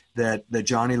 that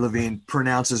Johnny Levine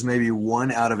pronounces maybe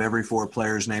 1 out of every 4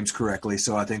 players' names correctly.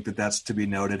 So I think that that's to be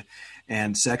noted.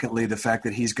 And secondly, the fact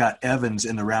that he's got Evans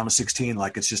in the round of 16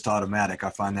 like it's just automatic. I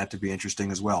find that to be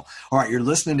interesting as well. All right, you're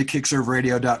listening to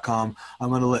KickServeRadio.com. I'm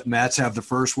going to let Mats have the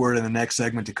first word in the next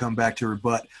segment to come back to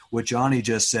rebut what Johnny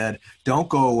just said. Don't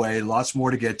go away. Lots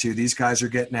more to get to. These guys are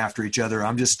getting after each other.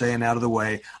 I'm just staying out of the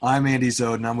way. I'm Andy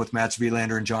Zoden. I'm with Mats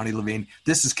Wilander and Johnny Levine.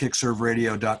 This is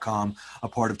KickServeRadio.com, a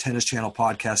part of Tennis Channel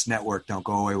Podcast Network. Don't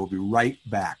go away. We'll be right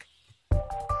back.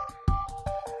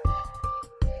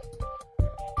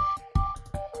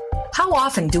 How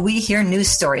often do we hear news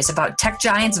stories about tech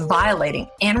giants violating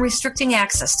and restricting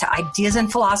access to ideas and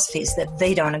philosophies that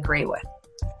they don't agree with?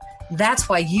 That's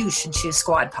why you should choose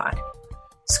SquadPod.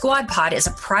 SquadPod is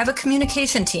a private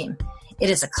communication team. It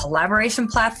is a collaboration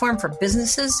platform for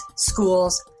businesses,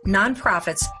 schools,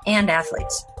 nonprofits, and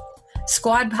athletes.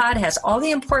 SquadPod has all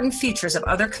the important features of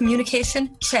other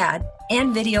communication, chat,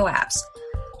 and video apps,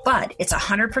 but it's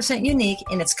 100% unique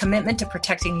in its commitment to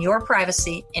protecting your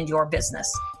privacy and your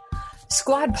business.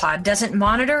 SquadPod doesn't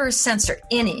monitor or censor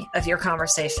any of your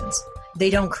conversations. They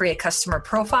don't create customer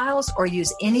profiles or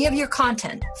use any of your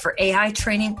content for AI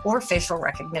training or facial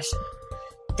recognition.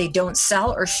 They don't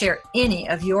sell or share any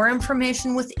of your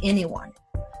information with anyone.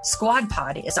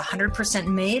 SquadPod is 100%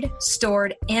 made,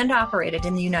 stored, and operated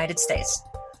in the United States.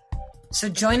 So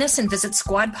join us and visit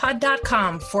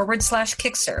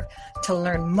squadpod.com/Kickserve to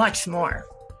learn much more.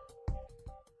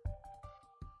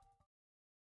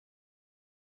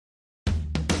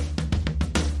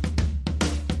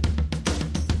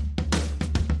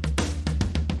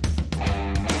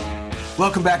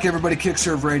 Welcome back, everybody,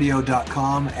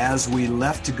 KickServeRadio.com. As we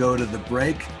left to go to the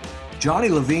break, Johnny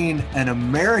Levine, an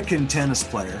American tennis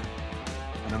player,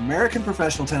 an American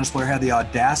professional tennis player, had the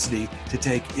audacity to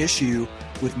take issue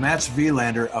with Mats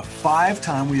Wilander, a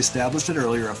five-time, we established it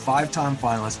earlier, a five-time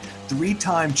finalist,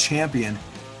 three-time champion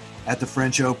at the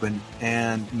French Open.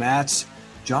 And Mats,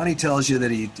 Johnny tells you that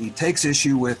he takes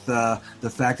issue with the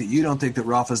fact that you don't think that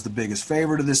Rafa's the biggest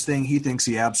favorite of this thing. He thinks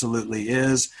he absolutely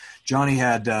is. Johnny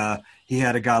had he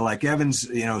had a guy like Evans,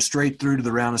 straight through to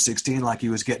the round of 16, like he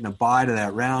was getting a bye to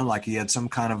that round, like he had some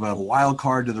kind of a wild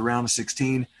card to the round of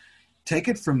 16. Take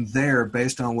it from there,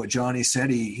 based on what Johnny said.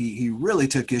 He really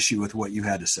took issue with what you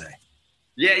had to say.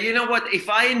 Yeah, you know what? If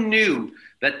I knew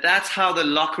that that's how the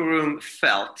locker room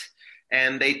felt,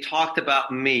 and they talked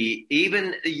about me,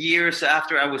 even years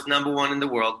after I was number one in the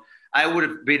world, I would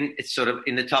have been sort of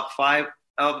in the top 5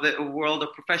 of the world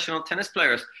of professional tennis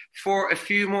players for a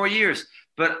few more years.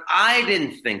 But I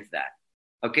didn't think that.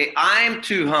 Okay, I'm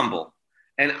too humble.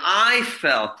 And I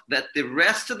felt that the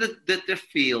rest of the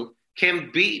field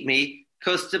can beat me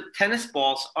because the tennis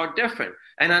balls are different.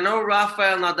 And I know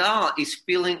Rafael Nadal is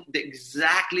feeling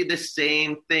exactly the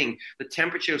same thing. The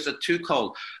temperatures are too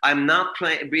cold. I'm not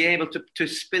being able to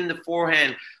spin the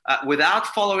forehand without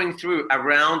following through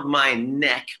around my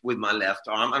neck with my left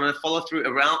arm. I'm going to follow through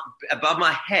around above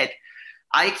my head.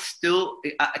 I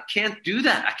can't do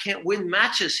that. I can't win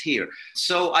matches here.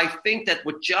 So I think that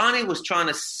what Johnny was trying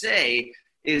to say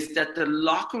is that the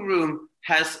locker room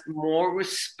has more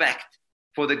respect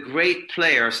for the great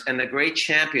players and the great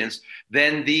champions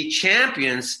than the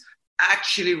champions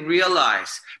actually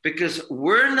realize, because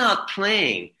we're not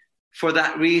playing for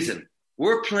that reason.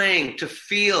 We're playing to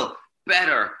feel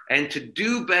better and to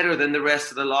do better than the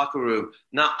rest of the locker room.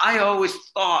 Now, I always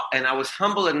thought, and I was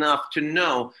humble enough to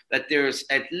know, that there's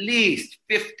at least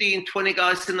 15, 20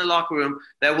 guys in the locker room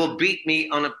that will beat me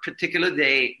on a particular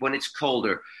day when it's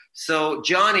colder. So,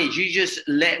 Johnny, you just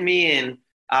let me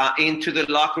into the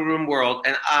locker room world.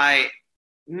 And I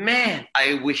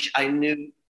wish I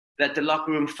knew that the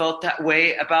locker room felt that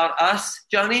way about us,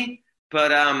 Johnny.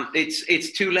 But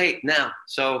it's too late now.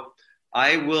 So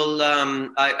I will.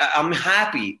 I'm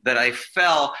happy that I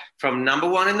fell from number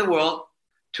one in the world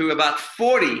to about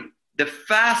 40, the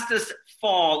fastest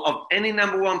fall of any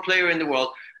number one player in the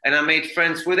world. And I made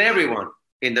friends with everyone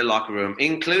in the locker room,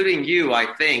 including you,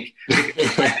 I think,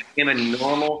 because I became a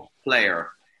normal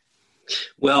player.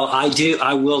 Well,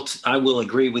 I will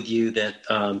agree with you that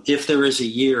if there is a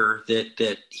year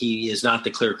that he is not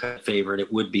the clear-cut favorite,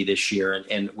 it would be this year.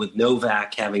 And with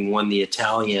Novak having won the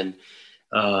Italian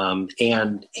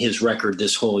and his record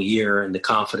this whole year and the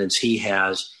confidence he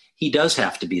has, he does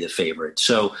have to be the favorite.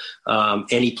 So, and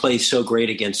he plays so great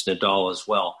against Nadal as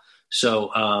well.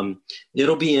 So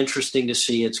it'll be interesting to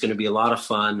see. It's going to be a lot of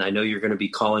fun. I know you're going to be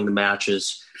calling the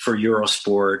matches for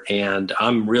Eurosport, and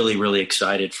I'm really, really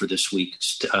excited for this week,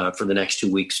 for the next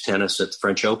 2 weeks, tennis at the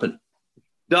French Open.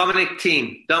 Dominic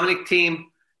Thiem,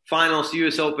 finals,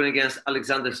 U.S. Open against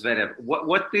Alexander Zverev.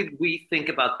 What did we think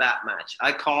about that match?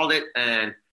 I called it,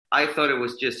 and I thought it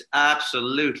was just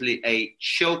absolutely a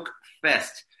choke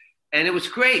fest. And it was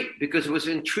great because it was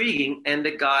intriguing and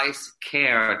the guys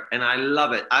cared, and I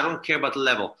love it. I don't care about the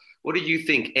level. What did you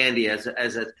think, Andy, as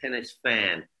a tennis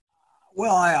fan?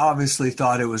 Well, I obviously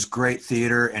thought it was great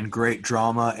theater and great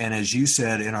drama. And as you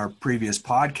said in our previous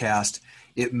podcast,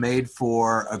 it made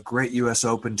for a great U.S.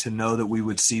 Open to know that we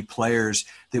would see players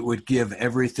that would give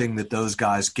everything that those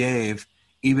guys gave,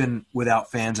 even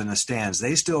without fans in the stands.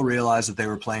 They still realized that they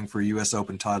were playing for a U.S.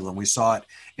 Open title, and we saw it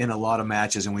in a lot of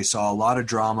matches, and we saw a lot of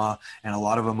drama and a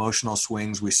lot of emotional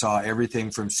swings. We saw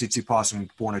everything from Tsitsipas and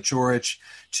Borna Coric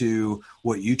to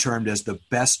what you termed as the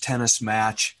best tennis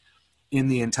match in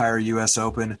the entire U.S.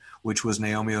 Open, which was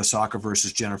Naomi Osaka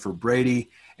versus Jennifer Brady.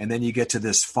 And then you get to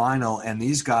this final, and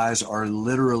these guys are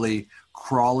literally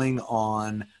crawling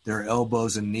on their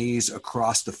elbows and knees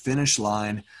across the finish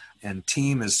line, and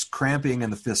Thiem is cramping in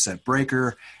the fifth set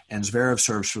breaker, and Zverev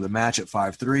serves for the match at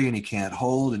 5-3, and he can't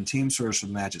hold, and Thiem serves for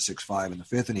the match at 6-5 in the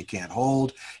fifth, and he can't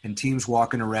hold, and Thiem's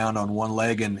walking around on one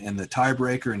leg in the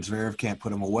tiebreaker, and Zverev can't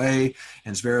put him away,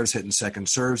 and Zverev's hitting second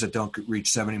serves that don't reach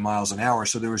 70 miles an hour.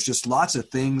 So there was just lots of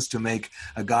things to make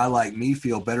a guy like me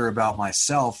feel better about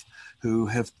myself, who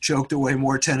have choked away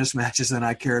more tennis matches than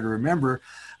I care to remember,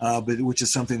 but which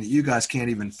is something that you guys can't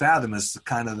even fathom, is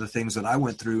kind of the things that I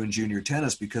went through in junior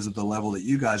tennis because of the level that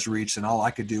you guys reached, and all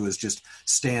I could do is just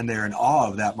stand there in awe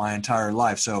of that my entire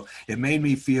life. So it made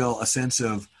me feel a sense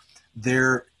of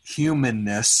their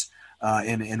humanness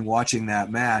in watching that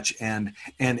match. And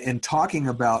talking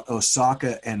about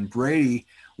Osaka and Brady,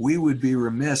 we would be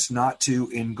remiss not to,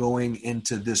 in going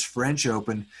into this French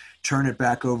Open, turn it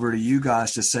back over to you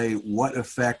guys to say what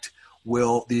effect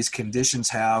will these conditions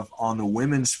have on the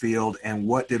women's field, and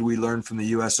what did we learn from the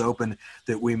U.S. Open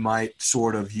that we might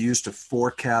sort of use to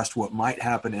forecast what might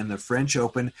happen in the French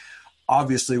Open,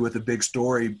 obviously with the big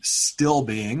story still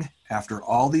being, after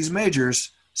all these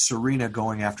majors, Serena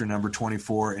going after number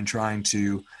 24 and trying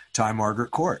to tie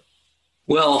Margaret Court.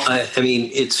 Well, I mean,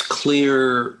 it's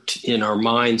clear in our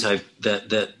minds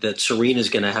that Serena's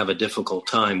going to have a difficult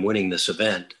time winning this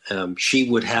event. She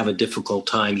would have a difficult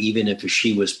time even if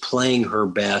she was playing her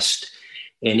best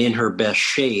and in her best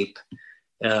shape.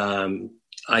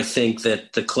 I think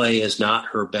that the clay is not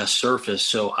her best surface,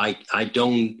 so I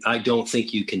don't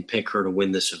think you can pick her to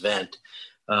win this event.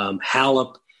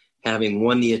 Halep, having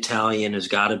won the Italian, has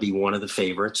got to be one of the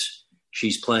favorites.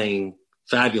 She's playing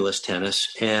fabulous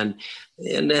tennis, and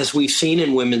as we've seen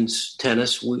in women's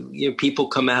tennis, people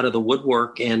come out of the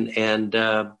woodwork, and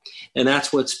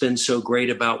that's what's been so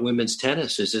great about women's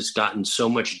tennis, is it's gotten so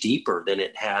much deeper than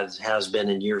it has been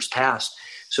in years past.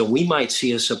 So we might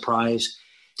see a surprise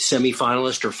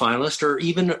semifinalist or finalist, or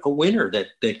even a winner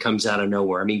that comes out of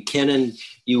nowhere. I mean, Kenin,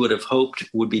 you would have hoped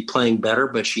would be playing better,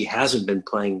 but she hasn't been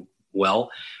playing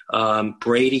well.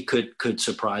 Brady could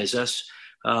surprise us.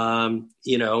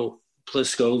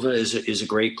 Pliskova is a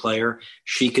great player.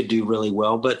 She could do really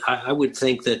well, but I would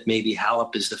think that maybe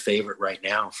Halep is the favorite right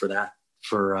now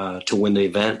to win the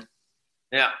event.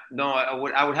 Yeah, no,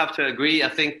 I would have to agree. I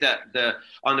think that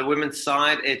on the women's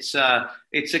side, it's a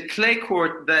clay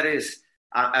court that is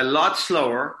a lot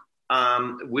slower.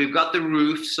 We've got the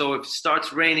roof, so if it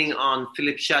starts raining on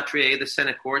Philippe Chatrier, the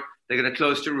center court, they're going to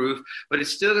close the roof, but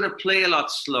it's still going to play a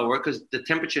lot slower because the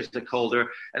temperatures are colder.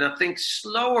 And I think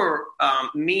slower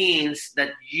means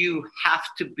that you have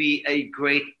to be a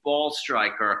great ball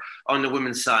striker on the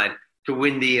women's side to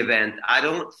win the event. I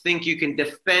don't think you can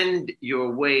defend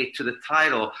your way to the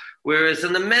title. Whereas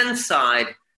on the men's side,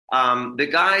 the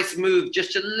guys move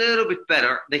just a little bit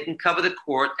better. They can cover the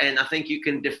court, and I think you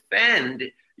can defend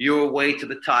your way to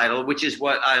the title, which is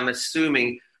what I'm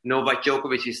assuming Novak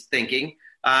Djokovic is thinking.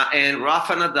 And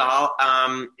Rafa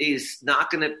Nadal is not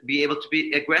going to be able to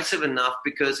be aggressive enough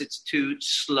because it's too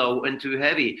slow and too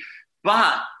heavy.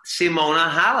 But Simona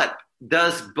Halep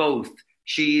does both.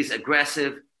 She's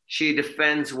aggressive. She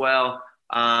defends well.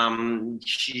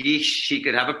 She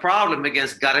could have a problem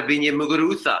against Garbiñe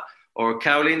Muguruza or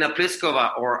Karolina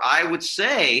Pliskova, or I would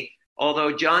say,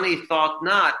 although Johnny thought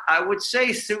not, I would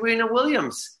say Serena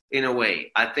Williams in a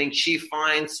way. I think she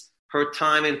finds her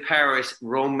time in Paris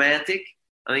romantic.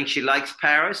 I think she likes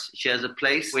Paris. She has a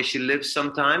place where she lives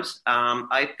sometimes.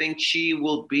 I think she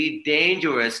will be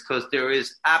dangerous because there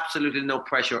is absolutely no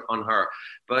pressure on her.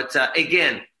 But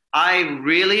again, I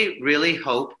really, really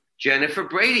hope Jennifer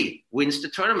Brady wins the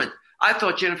tournament. I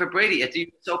thought Jennifer Brady at the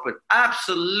US Open,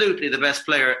 absolutely the best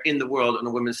player in the world on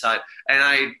the women's side. And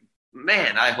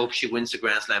I hope she wins the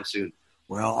Grand Slam soon.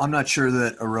 Well, I'm not sure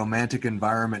that a romantic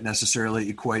environment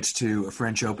necessarily equates to a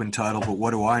French Open title, but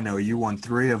what do I know? You won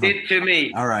 3 of them. It to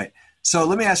me. All right. So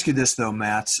let me ask you this, though,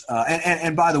 Mats.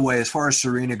 And by the way, as far as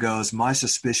Serena goes, my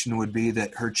suspicion would be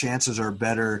that her chances are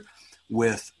better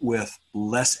with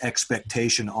less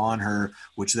expectation on her,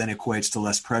 which then equates to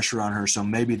less pressure on her. So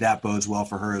maybe that bodes well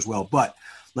for her as well. But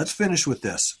let's finish with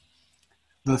this.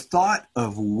 The thought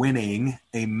of winning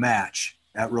a match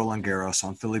at Roland Garros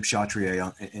on Philippe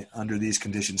Chatrier under these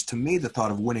conditions, to me, the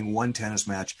thought of winning one tennis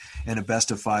match in a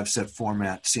best-of-5 set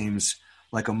format seems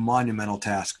like a monumental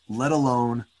task, let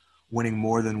alone winning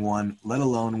more than one, let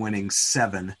alone winning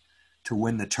 7 to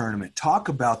win the tournament. Talk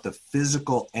about the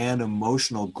physical and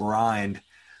emotional grind.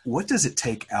 What does it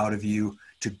take out of you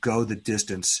to go the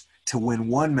distance, to win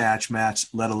one match,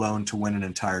 let alone to win an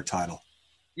entire title?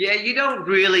 Yeah, you don't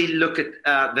really look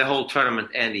at the whole tournament,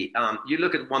 Andy. You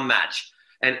look at one match.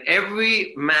 And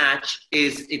every match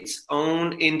is its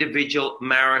own individual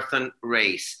marathon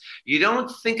race. You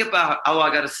don't think about, I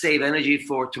got to save energy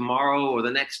for tomorrow or the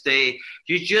next day.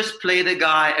 You just play the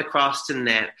guy across the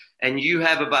net, and you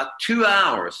have about 2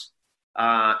 hours.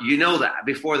 You know that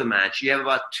before the match. You have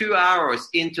about 2 hours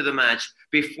into the match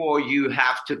before you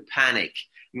have to panic,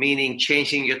 meaning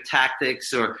changing your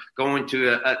tactics or going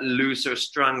to a looser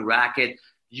strung racket.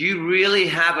 You really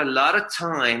have a lot of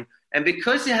time. And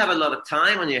because you have a lot of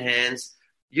time on your hands,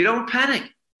 you don't panic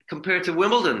compared to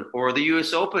Wimbledon or the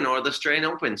US Open or the Australian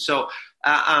Open. So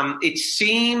it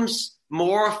seems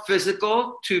more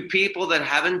physical to people that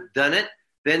haven't done it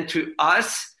than to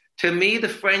us. To me, the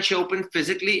French Open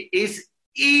physically is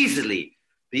easily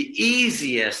the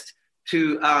easiest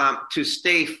to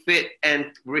stay fit and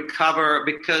recover,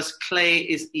 because clay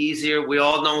is easier. We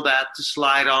all know that, to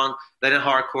slide on than a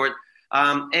hard court.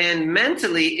 And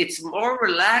mentally, it's more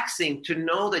relaxing to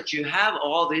know that you have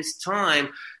all this time.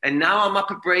 And now I'm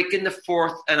up a break in the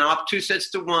fourth, and I'm up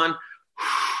 2-1.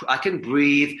 I can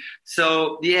breathe.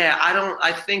 So, yeah,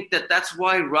 I think that's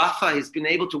why Rafa has been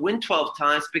able to win 12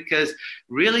 times, because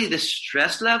really the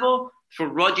stress level for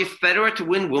Roger Federer to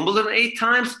win Wimbledon 8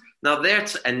 times, now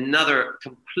that's another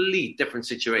complete different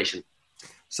situation.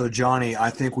 So, Johnny, I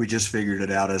think we just figured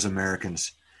it out as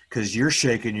Americans. Because you're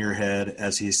shaking your head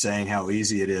as he's saying how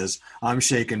easy it is. I'm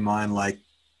shaking mine like,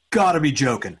 gotta be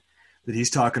joking that he's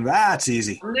talking about, it's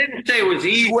easy. I didn't say it was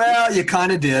easy. Well, you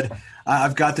kind of did.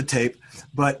 I've got the tape.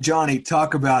 But, Johnny,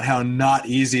 talk about how not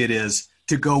easy it is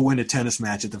to go win a tennis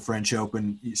match at the French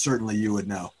Open. Certainly you would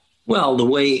know. Well, the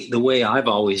way I've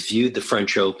always viewed the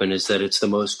French Open is that it's the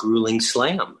most grueling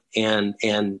slam.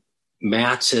 And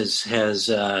Mats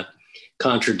has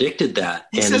contradicted that.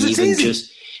 He says it's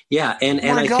easy. Yeah, and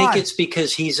I think it's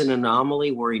because he's an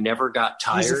anomaly where he never got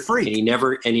tired. He's a freak.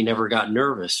 And he never got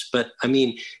nervous. But I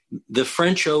mean, the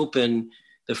French Open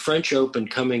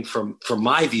coming from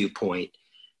my viewpoint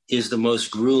is the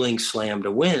most grueling slam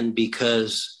to win,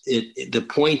 because the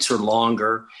points are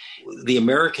longer. The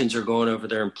Americans are going over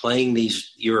there and playing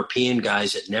these European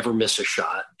guys that never miss a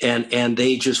shot, and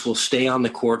they just will stay on the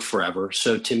court forever.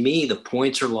 So to me, the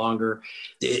points are longer.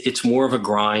 It's more of a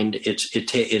grind. It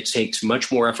takes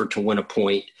much more effort to win a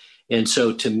point. And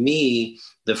so to me,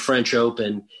 the French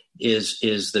Open is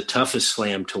the toughest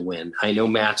slam to win. I know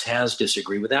Mats has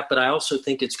disagreed with that, but I also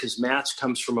think it's because Mats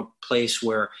comes from a place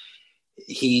where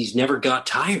he's never got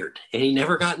tired and he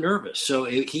never got nervous. So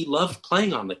he loved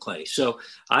playing on the clay. So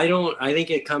I think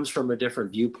it comes from a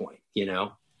different viewpoint, you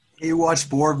know. He watched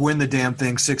Borg win the damn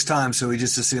thing 6 times, so he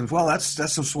just assumes, well, that's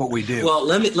just what we do. Well,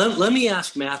 let me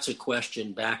ask Mats a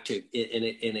question back to it,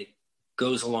 and it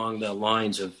goes along the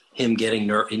lines of him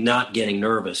not getting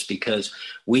nervous, because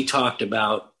we talked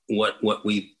about what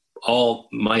we all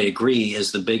might agree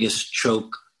is the biggest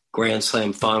choke Grand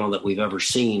Slam final that we've ever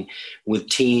seen, with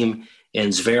Thiem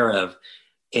and Zverev.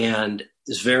 And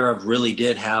Zverev really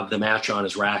did have the match on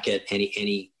his racket, and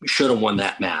he should have won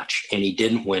that match, and he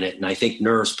didn't win it. And I think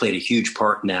nerves played a huge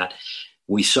part in that.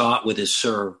 We saw it with his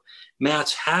serve.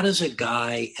 Mats, how does a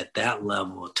guy at that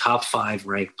level, a top 5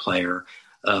 ranked player,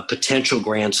 a potential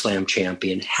Grand Slam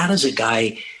champion, how does a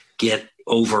guy get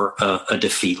over a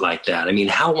defeat like that? I mean,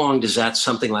 how long does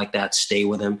something like that stay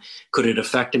with him? Could it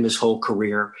affect him his whole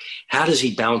career? How does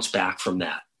he bounce back from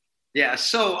that? Yeah,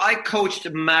 so I coached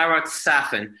Marat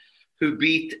Safin, who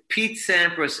beat Pete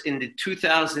Sampras in the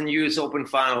 2000 US Open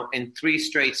final in 3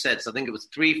 straight sets. I think it was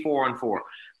 3, 4, and 4.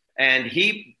 And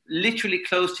he literally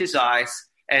closed his eyes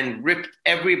and ripped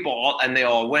every ball, and they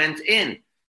all went in.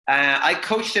 I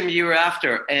coached him a year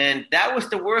after, and that was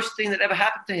the worst thing that ever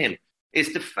happened to him,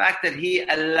 is the fact that he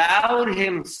allowed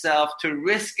himself to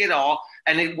risk it all,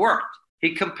 and it worked.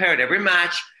 He compared every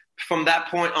match from that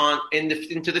point on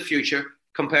into the future,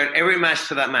 compared every match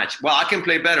to that match. Well, I can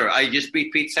play better. I just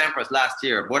beat Pete Sampras last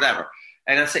year, whatever.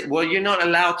 And I say, well, you're not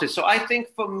allowed to. So I think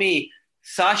for me,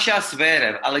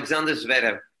 Alexander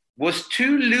Zverev, was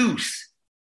too loose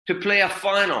to play a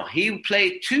final. He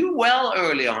played too well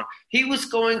early on. He was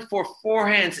going for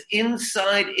forehands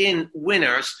inside-in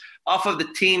winners off of the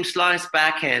Thiem slice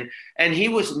backhand, and he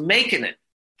was making it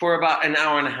for about an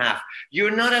hour and a half.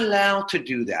 You're not allowed to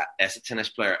do that as a tennis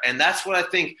player. And that's what I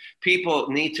think people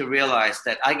need to realize,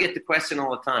 that I get the question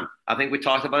all the time. I think we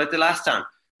talked about it the last time.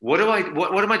 What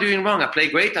am I doing wrong? I play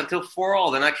great until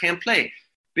 4-all, then I can't play.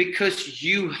 Because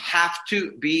you have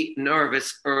to be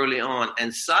nervous early on.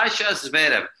 And Sasha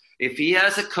Zverev, if he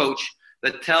has a coach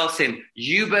that tells him,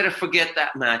 you better forget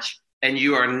that match, and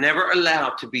you are never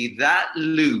allowed to be that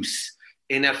loose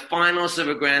in a finals of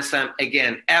a Grand Slam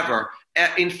again, ever.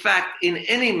 In fact, in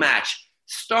any match,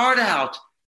 start out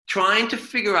trying to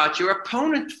figure out your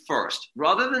opponent first,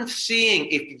 rather than seeing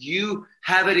if you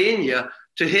have it in you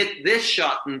to hit this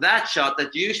shot and that shot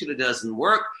that usually doesn't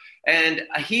work. And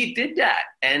he did that,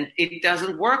 and it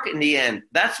doesn't work in the end.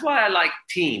 That's why I like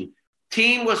Thiem.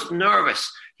 Thiem was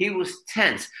nervous. He was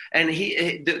tense. And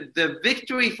the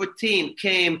victory for Thiem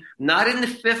came not in the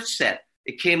fifth set.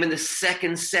 It came in the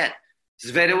second set.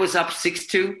 Zverev was up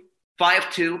 6-2,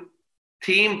 5-2.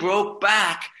 Thiem broke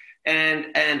back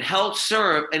and held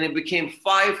serve, and it became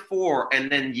 5-4.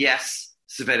 And then, yes,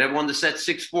 Zverev won the set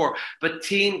 6-4. But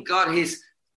Thiem got his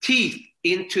teeth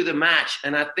into the match.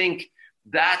 And I think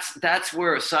that's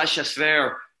where Sasha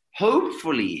Zverev,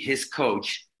 hopefully his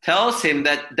coach, tells him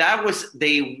that was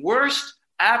the worst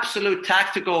absolute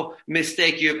tactical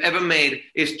mistake you've ever made,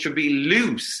 is to be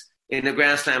loose in the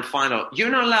Grand Slam final.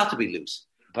 You're not allowed to be loose.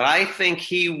 But I think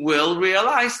he will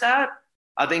realize that.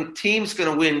 I think Thiem's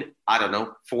going to win,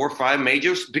 4 or 5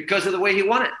 majors because of the way he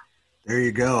won it. There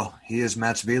you go. He is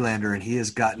Mats Wilander, and he has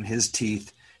gotten his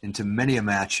teeth into many a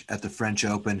match at the French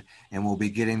Open, and will be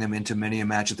getting them into many a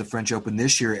match at the French Open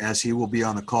this year, as he will be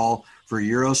on the call for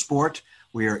Eurosport.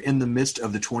 We are in the midst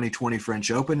of the 2020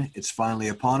 French Open. It's finally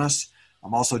upon us.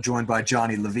 I'm also joined by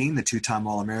Johnny Levine, the 2-time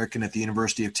All-American at the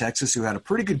University of Texas, who had a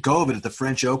pretty good go of it at the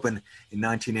French Open in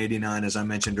 1989, as I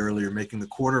mentioned earlier, making the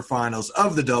quarterfinals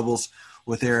of the doubles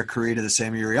with Eric Carita the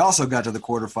same year. He also got to the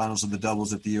quarterfinals of the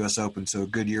doubles at the U.S. Open, so a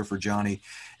good year for Johnny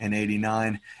in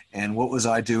 89. And what was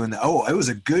I doing? It was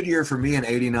a good year for me in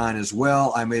 89 as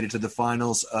well. I made it to the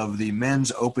finals of the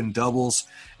men's open doubles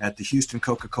at the Houston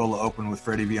Coca-Cola Open with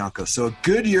Freddie Bianco. So a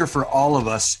good year for all of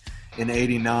us in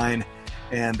 89.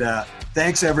 And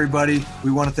thanks, everybody.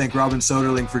 We want to thank Robin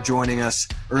Soderling for joining us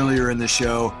earlier in the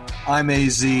show. I'm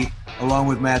AZ, along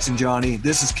with Mats and Johnny.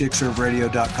 This is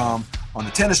KickServeRadio.com on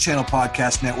the Tennis Channel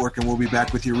Podcast Network, and we'll be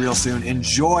back with you real soon.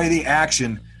 Enjoy the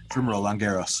action from Roland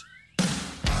Garros.